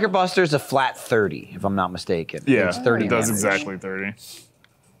the Bunker Buster is a flat 30, if I'm not mistaken. Yeah, It's 30 it does damage. exactly 30. I think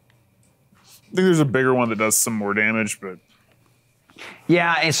there's a bigger one that does some more damage, but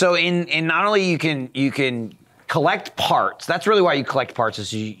Yeah, and so in not only you can collect parts. That's really why you collect parts, is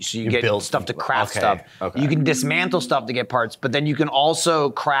so you get build stuff to craft okay, stuff. okay. You can dismantle stuff to get parts, but then you can also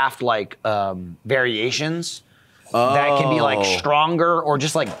craft like variations that can be like stronger or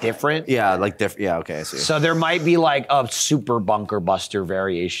just like different. Yeah, like different. Yeah, okay, I see. So there might be like a super Bunker Buster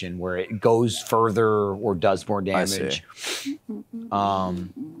variation where it goes further or does more I see. damage. No.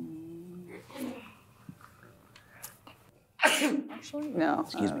 I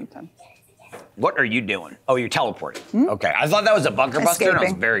don't have time. What are you doing? Oh, you're teleporting. Okay, I thought that was a bunker buster, and I was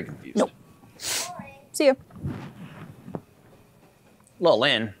Escaping. very confused. Nope. See ya. Little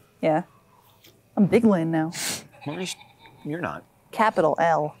Lynn. Yeah. I'm Big Lynn now. Well, you're not. Capital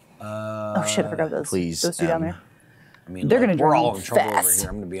L. Oh shit, I forgot those. please, Those two down M. there. I mean, They're like, gonna we're drain all in trouble over fast. here.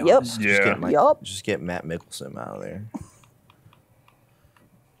 I'm gonna be Yep. honest. Yeah. Yup. Just get Matt Mickelson out of there.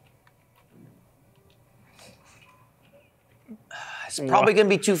 It's probably gonna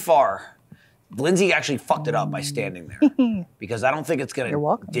be too far. Lindsay actually fucked it up by standing there because I don't think it's You're gonna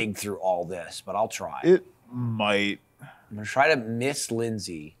welcome. dig through all this, but I'll try. It might. I'm gonna try to miss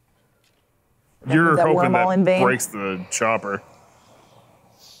Lindsay. You're that hoping wormhole in that vain? breaks the chopper.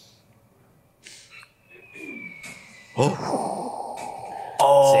 See, it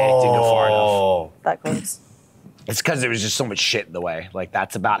didn't go far enough. Oh, That close. It's because there was just so much shit in the way. Like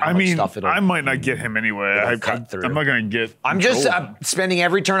that's about how I much mean, stuff it'll. I might not get him anyway. It'll cut through. I'm not gonna get. I'm just control. spending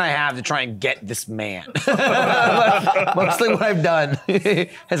every turn I have to try and get this man. Mostly what I've done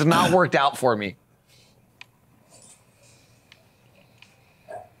has not worked out for me.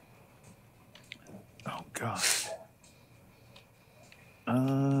 Oh god.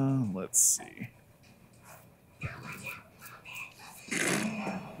 Let's see.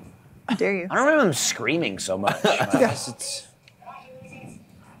 How dare you? I don't remember him screaming so much. I guess it's.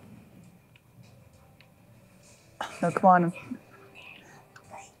 No, come on.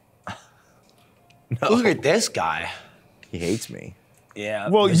 Look at this guy. he hates me. Yeah.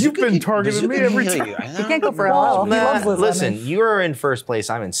 Well, you've been can- targeting me Bazooka every can heal time. you. I You know. can't go for a while. He loves Liz Listen, Lemon. you are in first place.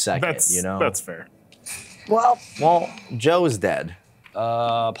 I'm in second. That's you know. that's fair. Well, Well, Joe is dead.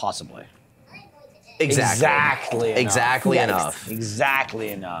 Possibly. Exactly. Exactly. Enough. Exactly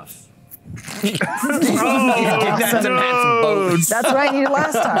Yikes. enough. Exactly enough. Oh, That's a Matt's boat. that's what I needed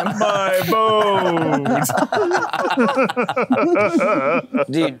last time. my boat.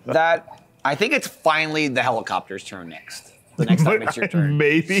 Dude, that I think it's finally the helicopter's turn next. The next time it's your turn.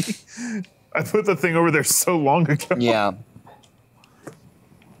 Maybe. I put the thing over there so long ago. Yeah.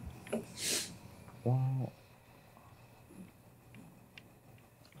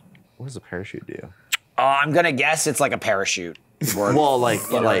 What does a parachute do? I'm gonna guess it's like a parachute. Well, like,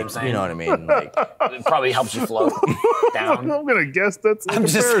 know what I'm like saying? you know what I mean. Like, It probably helps you float down. I'm gonna guess that's like I'm a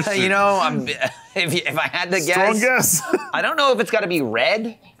just, parachute. you know, if I had to Strong guess, guess. I don't know if it's got to be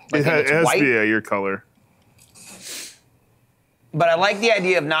red. Like it if it's has white. to be your color. But I like the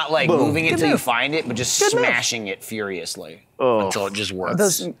idea of not like Boom. moving it Good till you move. find it, but just Good move. smashing it furiously Oh. until it just works.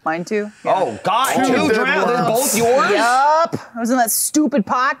 Those mine too. Oh God, Two two dead drowned. They're ones. both yours. Yup. I was in that stupid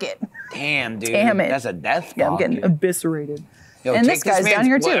pocket. Damn, dude. Damn it. That's a death. Yeah, I'm getting pocket. eviscerated. Yo, and take this guy's down man's-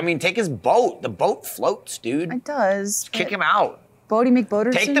 here too. I mean, take his boat. The boat floats, dude. It does. Kick him out. Bodie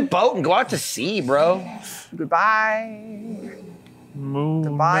McBoaterson. Take the boat and go out to sea, bro. Goodbye. Move.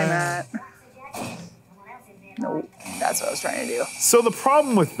 Goodbye, Matt. No, that's what I was trying to do. So the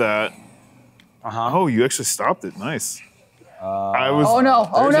problem with that. Oh, you actually stopped it. Nice. I was. Oh no!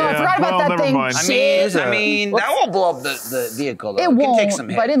 Oh no! I Yeah, forgot about well, that never thing. mind. Shit. I mean, that won't blow up the vehicle though. It can won't. take some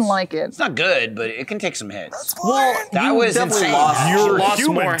hits. But I didn't like it. It's not good, but it can take some hits. well, That you was definitely insane. lost. Your you lost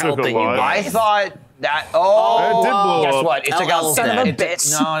human more took health a than you lot. I guys. thought that. Oh, It did blow guess up. what? It took out Son of a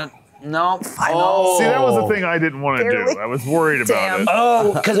bitch. No. Oh, See, that was the thing I didn't want to Barely. do. I was worried about Damn. it.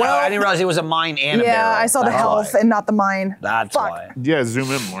 Oh, because I didn't realize it was a mine and a Yeah, barrel. I saw the That's health why. and not the mine. That's Fuck. why. Yeah, zoom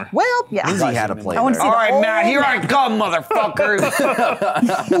in more. Well, yeah. Lindsay had a play I want to there. see All right, the Matt, whole here I map. come,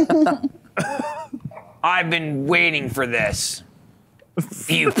 motherfucker. I've been waiting for this.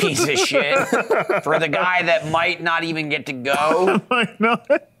 You piece of shit. For the guy that might not even get to go. I know.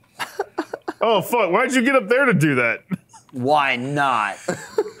 Oh fuck! Why'd you get up there to do that? Why not?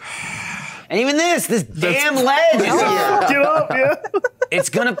 And even this damn ledge is here. Get up, yeah. It's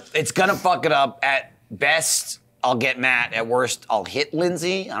gonna fuck it up. At best, I'll get Matt. At worst, I'll hit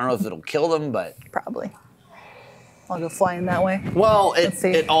Lindsay. I don't know if it'll kill them, but Probably. I'll go flying that way. Well, Let's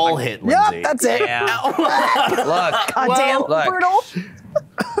see. it all hit Lindsay. Yep, that's it. yeah. Look, Goddamn look. brutal.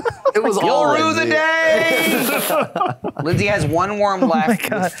 It was you'll all rue the Lindsay. day. Lindsay has one worm left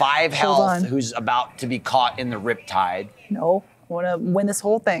God. with 5 Hold health, on. who's about to be caught in the riptide. No, I want to win this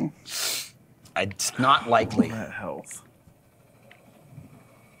whole thing. It's not likely. That health.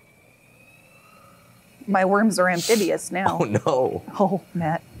 My worms are amphibious now. Oh no. Oh,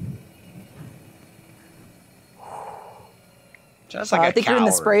 Matt. Just like a I think you're in the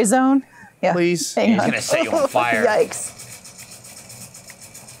coward. spray zone. Yeah. Please. Hang He's on. gonna set you on fire. Yikes.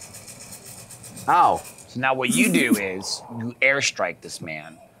 Ow. So now what you do is you airstrike this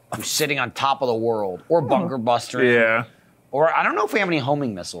man who's sitting on top of the world, or bunker buster him, Yeah. or I don't know if we have any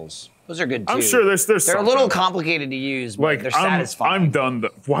homing missiles. Those are good too. I'm sure there's They're a something. little complicated to use, but Like they're I'm satisfying. done.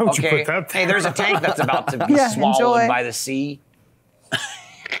 Why would you Okay. put that? Hey, there's a tank that's about to be Yeah, swallowed enjoy. by the sea.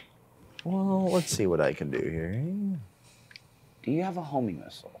 Well, let's see what I can do here. Do you have a homing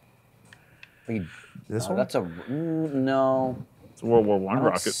missile? This one? That's a no. It's a World War I don't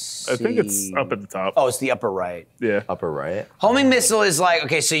rocket. I think it's see- up at the top. Oh, it's the upper right. Yeah. Upper right. Homing missile is like,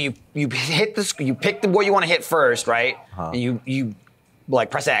 okay, so you hit this, you pick what you want to hit first, right? And you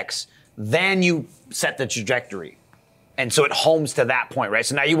like press X, then you set the trajectory, and so it homes to that point, right?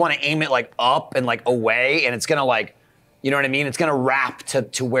 So now you want to aim it like up and like away, and it's gonna like, you know what I mean? It's gonna wrap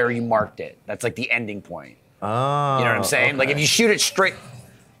to where you marked it. That's like the ending point. Oh. You know what I'm saying? Like if you shoot it straight,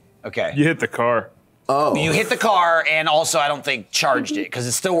 okay. You hit the car. Oh. You hit the car, and also I don't think charged it because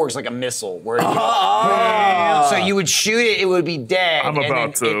it still works like a missile. Where so you would shoot it, it would be dead, I'm and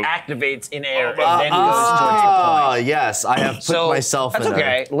about then to- it activates in air, and then it goes towards the Oh, point. yes. I have put So myself that's in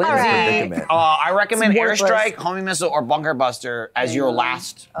okay. a Lindsay, predicament. I recommend It's worthless. airstrike, homing missile, or bunker buster as your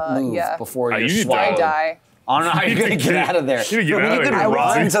last move yeah. before you you're need to- swallowed. I die. I don't know how you're gonna get out of there. You need to get out of could there,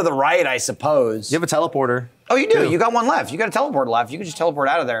 run Lindsay. to the right, I suppose. You have a teleporter. Oh, you do. You got one left. You got a teleport left. You can just teleport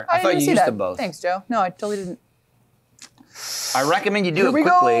out of there. I thought didn't you see used that. them both. Thanks, Joe. No, I totally didn't. I recommend you do Here it we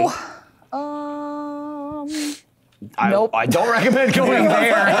quickly. go. Nope. I don't recommend going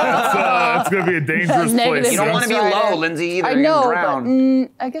there. It's going to be a dangerous Negative. place. You don't want to be Right. low, Lindsay, either. I You're know, gonna but drown.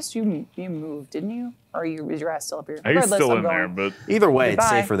 I guess you moved, didn't you? Or is your ass still up here? He's Regardless, still I'm in there, going. but Either way, it's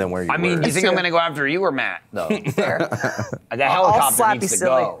Goodbye. safer than where you I mean, were. you think I'm true. going to go after you or Matt? No. Fair. That helicopter slap needs you to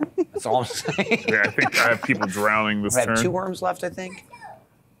silly. go. That's all I'm saying. yeah, I think I have people drowning this I have turn. 2 worms left, I think.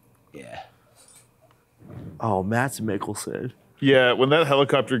 Yeah. Oh, Matt Mickelson. Yeah, when that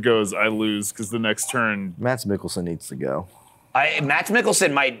helicopter goes, I lose because the next turn. Matt Mickelson needs to go. Matt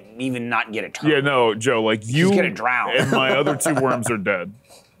Mickelson might even not get a turn. Yeah, no, Joe, like you gonna drown. and my other 2 worms are dead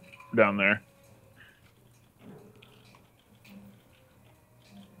down there.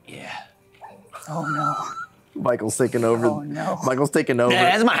 Yeah. Oh no. Michael's taking over. Oh, no. Michael's taking over. Yeah,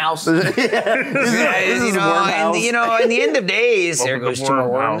 that's my house. This is worm house. In the end of days, there Welcome goes to 2 more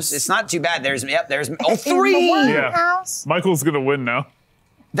worm worms. house. It's not too bad. There's 3. Yeah. House. Michael's going to win now.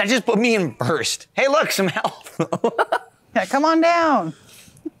 That just put me in first. Hey, look, some health. Yeah, come on down.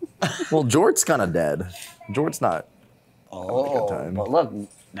 Well, Jort's kind of dead. Jort's not. Oh, time. but look,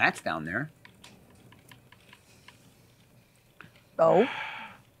 Matt's down there. Oh.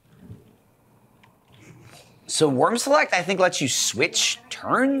 So worm select, I think, lets you switch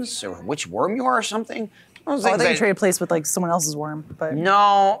turns or which worm you are or something. I thought you traded place with like someone else's worm, but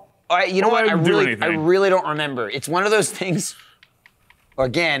No, you know Well, what? I I didn't do really anything. don't remember. It's one of those things.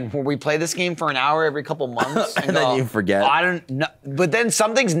 Again, where we play this game for an hour every couple months, and then go, you forget. I don't know, but then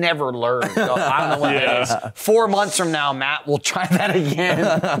something's never learned. Go, I don't know what Yeah. that is. 4 months from now, Matt will try that again.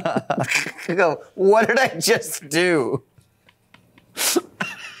 I go, what did I just do?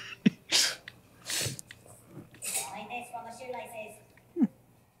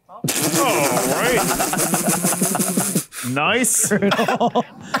 All right. Nice. Great.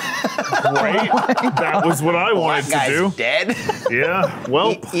 That was what I wanted That to guy's do. dead. Yeah.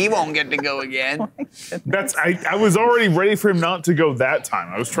 Well, He won't get to go again. that's I was already ready for him not to go that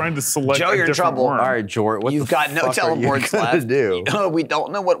time. I was trying to select Joe, a you're in different trouble. worm. All right, Jort. What You've the got no fuck are you teleports gonna left. do? We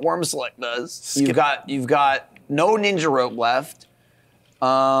don't know what worm select does. You've got no ninja rope left.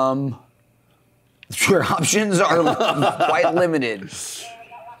 Your options are quite limited.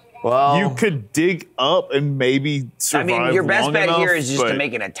 Well, You could dig up and maybe I survive. mean, your best long bet enough, here is just to but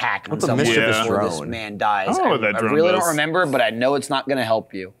make an attack on What's a someone mischievous before this drone? man dies. I don't know what that drone really does. don't remember, but I know it's not going to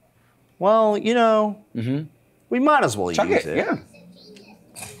help you. well, you know, we might as well Chuck use it, it. yeah.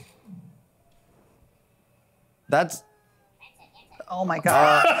 That's oh my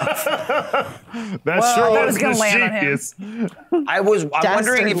god. that I sure thought it was was gonna land on him. mischievous. I'm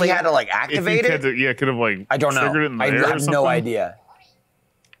wondering if he Dastardly. had to like If activate he it. could have like I don't know. triggered it in the I air or have no something. idea.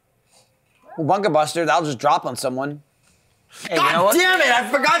 Well, Bunker Buster, that'll just drop on someone. Hey, you know what? damn it! I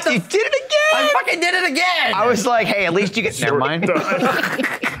forgot to. You did it again! I fucking did it again. I was like, hey, at least you get. Never mind.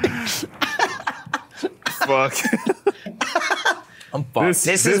 Fuck. I'm fucked.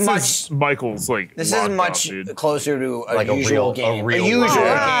 This is Michael's like. This is locked much off, dude. closer to a Like a usual real- a game. real usual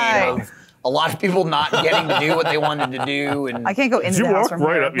Right. game of a lot of people not getting to do what they wanted to do. And I can't go into you the house walk from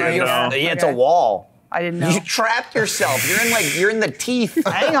right here. up? Yeah, You're- no. yeah, it's a Okay. wall. I didn't know. You trapped yourself. You're in the teeth.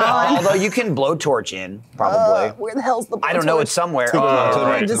 Hang on. Although you can blowtorch in, probably. Where the hell's the I don't know. blowtorch? It's somewhere. the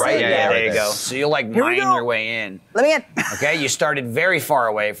right, just right. say Yeah, that. there you go. So you'll like Here we mine go. your way in. Let me in. Okay, you started very far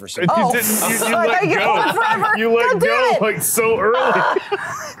away for some. You Oh. didn't. You I let thought you go. went forever. You let God damn go it. like so early.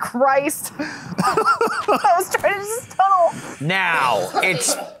 Christ. I was trying to just tunnel. Now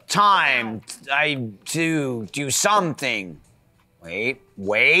it's time to do something.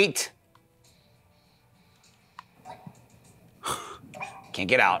 Wait. Can't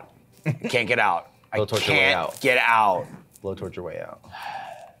get out. Can't get out. I Blowtorch your way can't out. get out. Blowtorch your way out.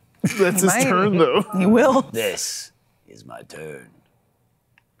 That's his might. turn, though. He will. This is my turn.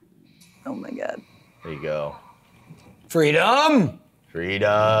 Oh my god. There you go. Freedom!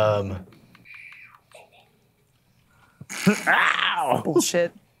 Freedom. Ow!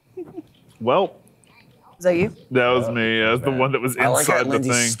 Bullshit. Well, Is that you? that was me. That was the one that was I like how inside the Lindsay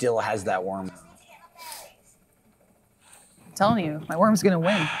thing. still has that worm. I'm telling you, my worm's gonna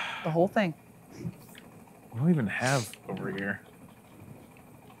win the whole thing. What do we even have over here?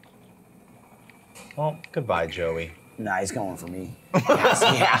 Well, goodbye, Joey. Nah, he's going for me. He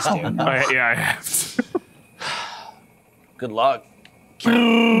has to. I have to. Good luck. Do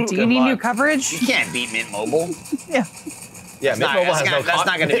you Good need new luck. coverage? You can't beat Mint Mobile. Yeah. Yeah, Mint not- Mobile that's has not- no. that's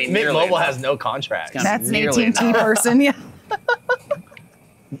not gonna be Mint nearly Mobile enough. has no contract. gonna- That's an Nearly AT&T enough. person. Yeah.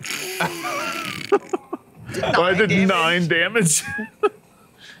 Well, I did 9 damage.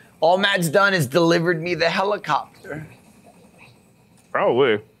 All Matt's done is delivered me the helicopter.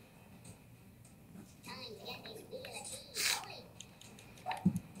 Probably.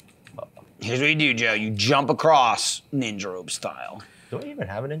 Here's what you do, Joe. You jump across ninja rope style. Don't you even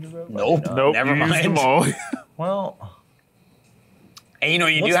have a ninja rope? Nope. Nope, Never you used mind. them all. Well, And you know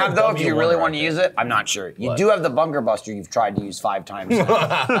what you What's do the have though, if you W1 really right want to there? use it. I'm not sure. You What? do have the bunker buster you've tried to use 5 times. now.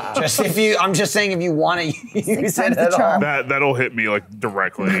 I'm just saying if you want to use times it the at all. charm. That'll hit me like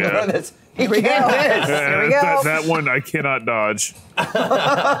directly. Yeah. Here we go. Here we go. That one I cannot dodge.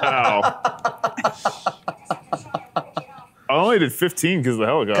 Ow. I only did 15 because of the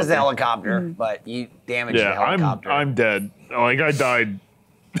helicopter. Because the helicopter, but you damaged the Yeah, helicopter. I'm dead. Like I died.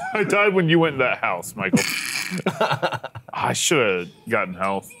 I died when you went in that house, Michael. I should have gotten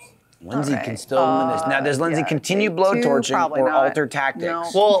health. Lindsay Alright, can still win this. Now, does Lindsay yeah, continue take two, blowtorching probably or not. alter tactics? No.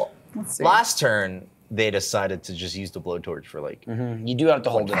 well, Let's see. last turn they decided to just use the blowtorch for like. You do have to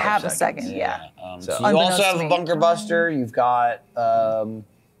hold it up. Half a second, yeah. So- So you also Unbeknownst have to a me. bunker buster. You've got Oh,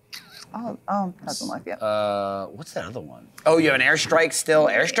 that's unlucky. what's that other one? Oh, you have an airstrike still.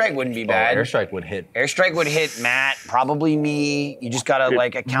 Airstrike wouldn't be bad. Airstrike would hit. Airstrike would hit Matt, probably me. You just gotta It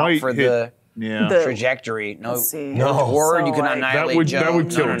like account might for hit- Yeah. The- trajectory. No, Let's see. No. or you So, can like- annihilate Joe. That would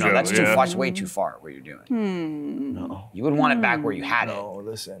kill no, Joe, that's yeah. that's way too far. What you're doing. No. You would want it back where you had it. No,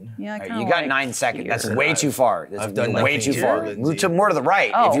 listen. Yeah, I All right, kinda you got like 9 seconds. That's Listen, way too far. That's I've done way nothing too to far. you, Move to Lindsay. more to the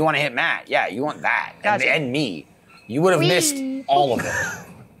right Oh. if you want to hit Matt. Yeah, you want that. Gotcha. And me. You would have missed all of it.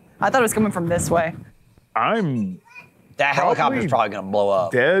 I thought it was coming from this way. I'm That helicopter's probably gonna blow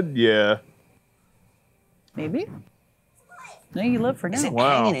up. dead. Yeah. Maybe. No, you live for now. Is it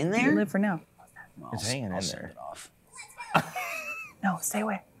Wow. hanging in You there? live for now. It's hanging in I'll send there. it off. No, stay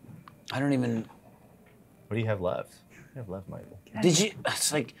away. I don't even. What do you have left? What do you have left, Michael? Did you?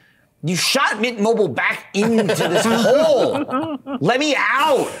 It's like you shot Mint Mobile back into this hole. Let me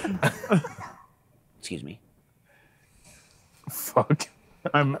out. Excuse me. Fuck.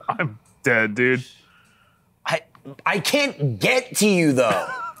 I'm dead, dude. I can't get to you though.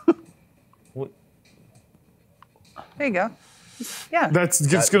 What? There you go. Yeah, That's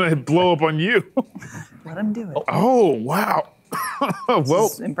just gonna blow up on you. let him do it. Oh wow. Well,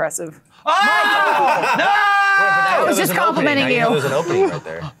 It's impressive. I was just complimenting you. There's an opening right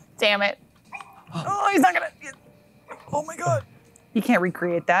there. Damn it. Oh, he's not gonna. Oh my god. You can't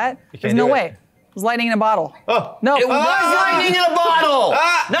recreate that. There's can't no do it. way. It was lightning in a bottle. Oh. No. It was lightning in a bottle.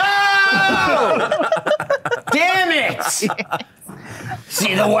 No! Damn it!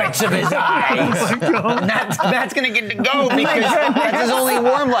 See the whites of his eyes. And Matt's gonna get to go because that's his only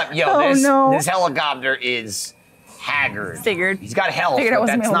worm left. Yo, Oh, no. this helicopter is haggard. Figured. He's got health, Figured I but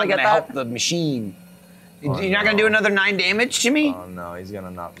wasn't that's able not to get gonna help that. the machine. You're not no. gonna do another 9 damage to me? Oh no, he's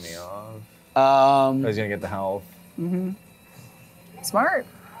gonna knock me off. He's gonna get the health. Smart.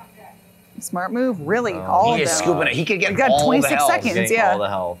 Smart move. Really. all He of is them. scooping it. He could get We got all 26 the health. seconds. Getting Yeah. all the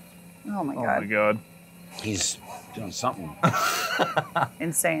health. Oh my oh god. my god. He's doing something.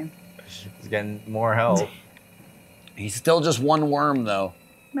 Insane. He's getting more health. He's still just one worm though.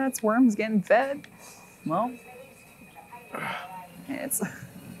 Matt's worm's getting fed. Well, it's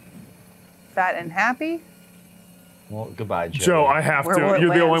fat and happy. Well, goodbye, Joe. Joe, I have Where to. will it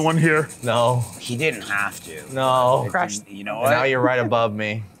You're the only land? one here. No, He didn't have to. no. Crash. You know And what? now you're right above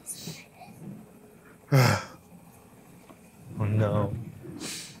me. Oh no.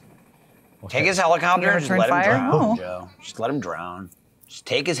 Take his helicopter You and just return let him fire? drown, Oh. Joe. Just let him drown. Just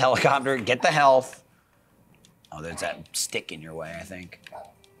take his helicopter, get the health. Oh, there's that stick in your way, I think.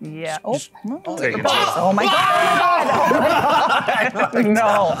 Yeah. Oh, Take it. oh my God. Oh my God.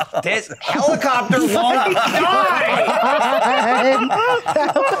 No. This helicopter won't die.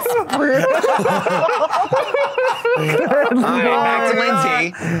 All right, back to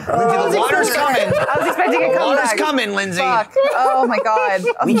Lindsay. Lindsay, the water's coming. I was expecting a The water's comeback. coming, Lindsay. Fuck. Oh my God.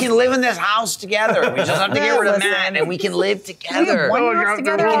 We can live in this house together. We just have to get rid of Listen. Matt, and we can live We have together. one Oh, house God,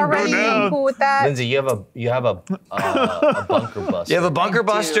 together we can go already. down. I'm cool with that. Lindsay, you have a bunker buster. You have a bunker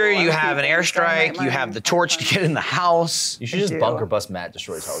buster. I You have an keep airstrike. my You have the torch to get in the house. You should just do. bunker bust Matt,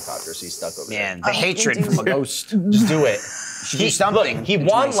 destroy his helicopter, so he's stuck over Man, there. the hatred do. from a ghost. Just do it. Do something. Look, he in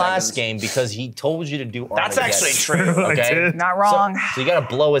won 20 last seconds. game because he told you to do That's Armageddon. actually true. I Okay. did. Not wrong. So you gotta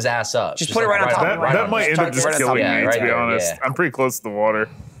blow his ass up. Just put it right on top. That might end up Right just on top. killing Yeah, me, right to be there, honest. yeah. I'm pretty close to the water.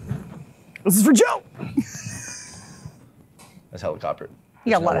 This is for Joe. This helicopter.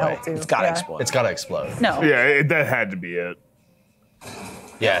 You got a There's lot no of way. help too. It's gotta Yeah. explode. It's gotta explode. No. Yeah, that had to be it.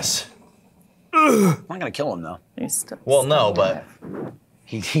 Yes. I'm not gonna kill him though. Well, no, but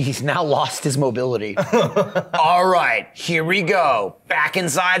He's now lost his mobility. All right, here we go. Back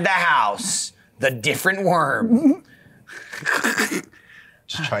inside the house. The different worm.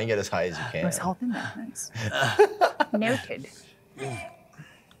 just try and get as high as you can. There's health in that. Nice. Noted.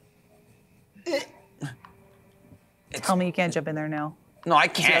 Tell me you can't jump in there now. No, I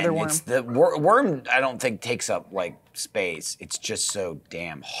can't. other worm. It's the worm. I don't think takes up like space. It's just so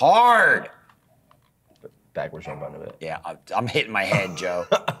damn hard. Backwards jump onto it. Yeah, I'm hitting my head, Joe.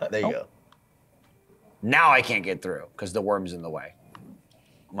 There you go. Now I can't get through because the worm's in the way.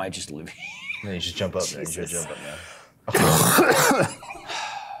 I might just leave. Then you just jump up there. You just jump up now.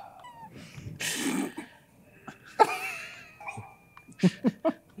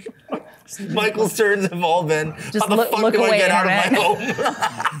 Michael's turns have all been, Just how the fuck look do I away, get out of my Internet.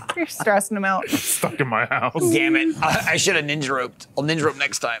 home? You're stressing him out. Stuck in my house. Damn it! I should have ninja roped. I'll ninja rope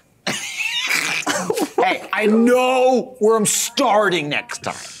next time. Hey, I know where I'm starting next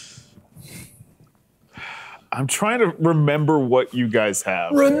time. I'm trying to remember what you guys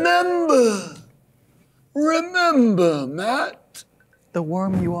have. Remember, Matt. The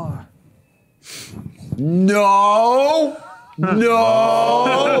worm you are. No.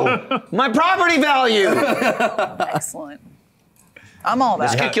 My property value. Excellent. I'm all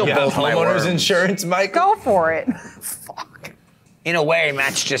that. could kill both my homeowners worms. insurance, Michael. Go for it. In a way,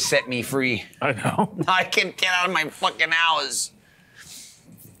 Matt's just set me free. I know. I can get out of my fucking house.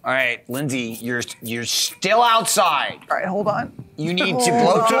 All right, Lindsay, you're still outside. All right, hold on. You need to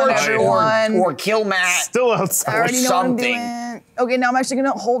Hold on, blowtorch everyone. or kill Matt. Still I outside. already know something. what I'm doing. Okay, now I'm actually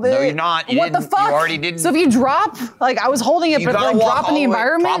gonna hold it. No, you're not. You what the didn't- you fuck? already didn't. So if you drop, like I was holding it, You but gotta like walk drop in all the way-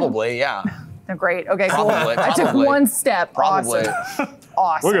 environment. Probably, yeah. Oh, great. Okay, cool. Probably, I took probably. one step. Probably. Awesome.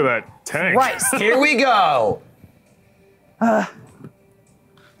 Awesome. Look at that tank. Christ. Here we go.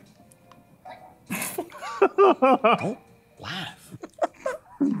 Don't laugh.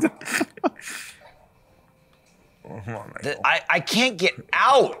 I can't get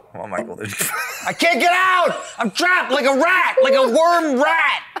out. Come on, Michael. I can't get out. I'm trapped like a rat, like a worm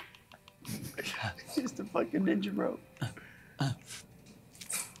rat. Just a fucking ninja rope.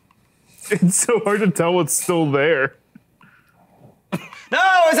 It's so hard to tell what's still there.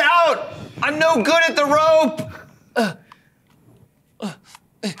 No, it's out. I'm no good at the rope.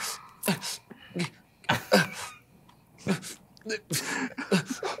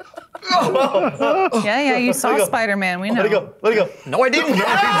 Yeah, you saw Spider-Man. We know. Let it go. Let it go. No, I didn't.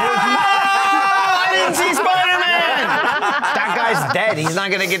 I didn't see Spider-Man. That guy's dead. He's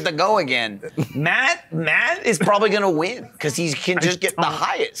not gonna get to go again. Matt is probably gonna win because he can just get the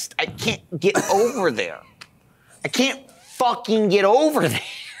highest. I can't get over there. I can't fucking get over there.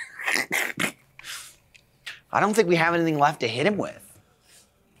 I don't think we have anything left to hit him with.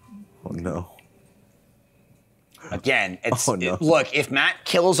 Oh no. Again, it's Oh, no. look, if Matt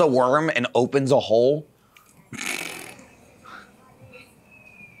kills a worm and opens a hole.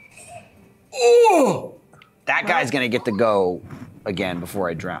 Oh! That guy's gonna get to go again before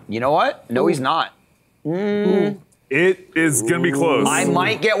I drown. You know what? No, he's not. It is gonna be close. I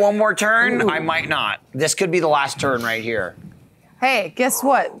might get one more turn, I might not. This could be the last turn right here. Hey, guess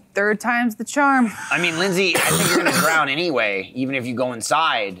what? Third time's the charm. I mean, Lindsay, I think you're gonna drown anyway, even if you go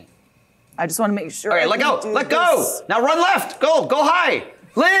inside. I just want to make sure. Okay, I let can go, do let go. this. Now run left, go high.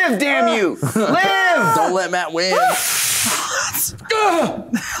 Live, damn you, live. Don't let Matt win.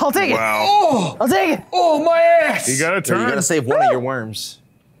 I'll take it. Wow. I'll take it. Oh, my ass. You gotta You turn. gotta save one of your worms.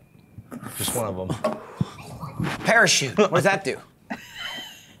 Just one of them. Parachute, what does that do?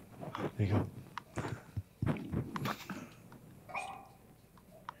 There you go.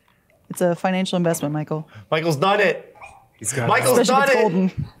 It's a financial investment, Michael. Michael's done it. He's got Michael's Especially if done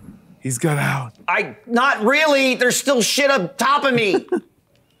it's it. golden. He's got out. Not really. There's still shit up top of me.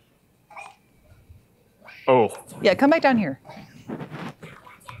 Oh. Yeah, come back down here.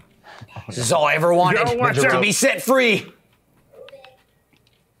 This is all I ever wanted. Yo, watch To out. be set free.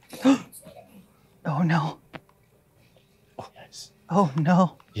 Oh no. Oh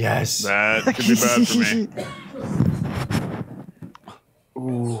no. Yes. That could be bad for me.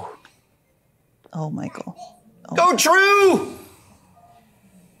 Ooh. Oh, Michael. Oh. Go true!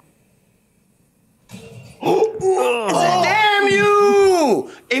 Damn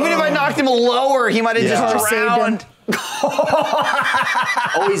you! Even if I knocked him lower, he might have just drowned.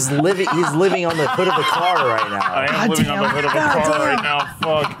 Oh, he's living on the hood of the car right now. I am living on the hood of a car right now.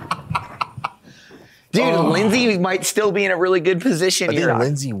 Fuck. Dude, Lindsay might still be in a really good position I think here.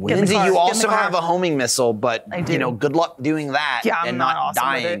 Lindsay wins. Lindsay, car, you get in also the car. have a homing missile, but I do. you know, good luck doing that Yeah, I'm and not not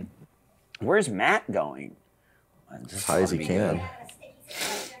awesome with dying. Where's Matt going? As high as he can.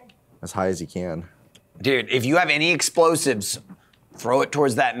 As high as he can. Dude, if you have any explosives, throw it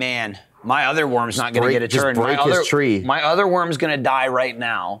towards that man. My other worm's not going to get a turn. Just break his tree. My other worm's going to die right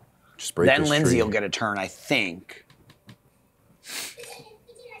now. Just break Then his Lindsay tree. will get a turn, I think.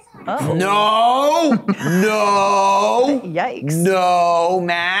 Oh. No! No! Yikes. No,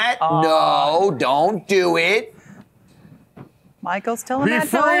 Matt. No, don't do it. Michael's telling Be that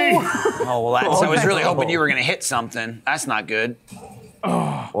free. no. Oh, well, I was really hoping you were going to hit something. That's not good.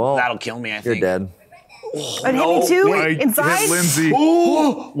 Well, That'll kill me, I you're think. dead. And hit me too? I Inside? hit Lindsay.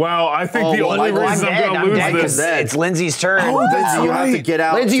 Wow, I think the only reason I'm going to lose dead this. it's Lindsay's turn. Lindsay, you have to get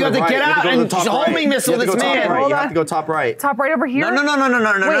out. Lindsay, you have to the get right. out You have to go to and the top right. homing missile You have to this go top man. right. Hold You have on. to go top right. Top right over here? No.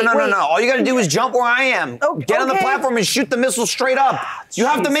 Wait. All you got to do is jump where I am. Oh, Get on the okay. platform and shoot the missile straight up. You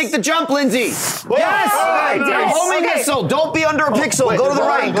have to make the jump, Lindsay. Yes! Yes! Homing Okay. missile. Don't be under a pixel. Go to the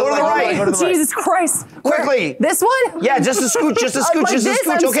right. Go to the right. Jesus Christ. Quickly. This one? Yeah, just a scooch. Just a scooch. Like Just a this?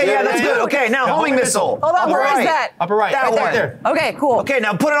 scooch. I'm Okay, yeah, that's scared. good. Okay, now homing missile. Hold on, Upper where is right. that? Upper right. That Right one. there. Okay, cool. Okay,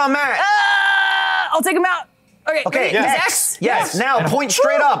 now put it on Matt. I'll take him out. Okay, Okay, wait, yes. X? Yes, now point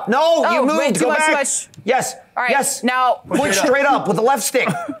straight up. No, you moved. wait, too Go much, back. too much. Yes. All right, Yes. now. Point straight up with the left stick.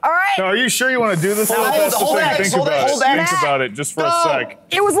 All right. Now, are you sure you want to do this? Hold That's the hold thing. X, Think hold about X, it. hold Think X. about it just for a Go. sec.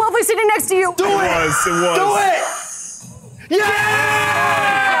 It was lovely sitting next to you. Do It was. It was. Do it!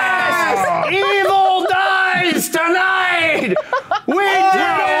 Yes! Evil dies tonight! We did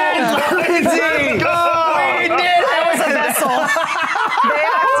it! Lindsay! We did it! I was a vessel. They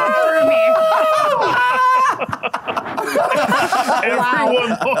acted through me. Everyone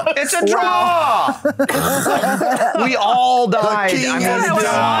lost. It's a draw! We all died. king I mean, has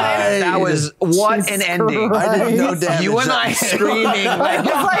died. that was what an ending. Christ. I did no damage. You and I screaming like,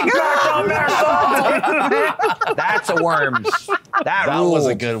 that's a worms. That was a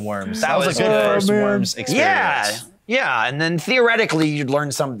ruled. good worms. That was a a good good first man. worms experience. Yeah, and then theoretically you'd learn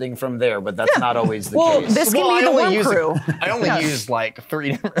something from there, but that's not always the Well, case. this can be the worm crew. I only used like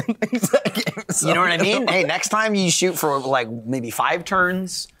 3 different things that game. So. You know what I mean? Hey, next time you shoot for like maybe 5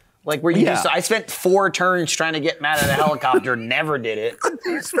 turns, like where you Yeah. I spent 4 turns trying to get Matt out of the helicopter, never did it.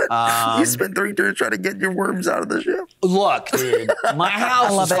 You spent 3 turns trying to get your worms out of the ship. Look, dude, my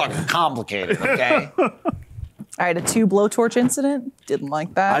house love is it. fucking complicated, okay? I had a 2 blowtorch incident. Didn't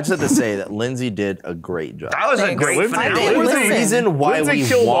like that. I just have to say that Lindsay did a great job. That was a Thanks. great Lindsay- finale. They were the Listen. reason why Lindsay we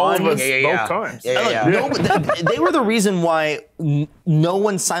killed all won. of us Yeah. both times. Yeah. No, but they were the reason why no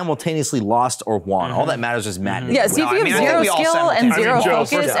one simultaneously lost or won. All that matters is Matt. did yeah, win. see if No, you I mean, I have think zero we all skill and simultaneously- zero I mean, Joe,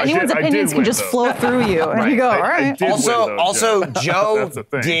 focus, first, I anyone's did opinions can win, just though. flow through you, and you go, all right. did Also, win, though, Joe That's the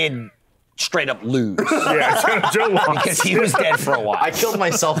thing. did straight up lose Yeah, Joe lost. because he was dead for a while. I killed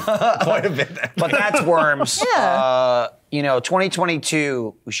myself quite a bit there. But that's worms. Yeah.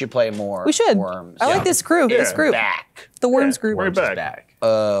 2022, we should play more. We should. Worms. I like this group. This Yeah. group. Back. The worms group. We're back.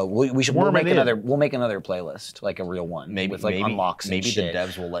 We should. We'll Worm it make in. another. We'll make another playlist, like a real one, Maybe with like unlocks and maybe the shit.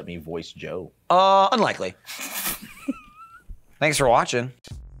 devs will let me voice Joe. Unlikely. Thanks for watching.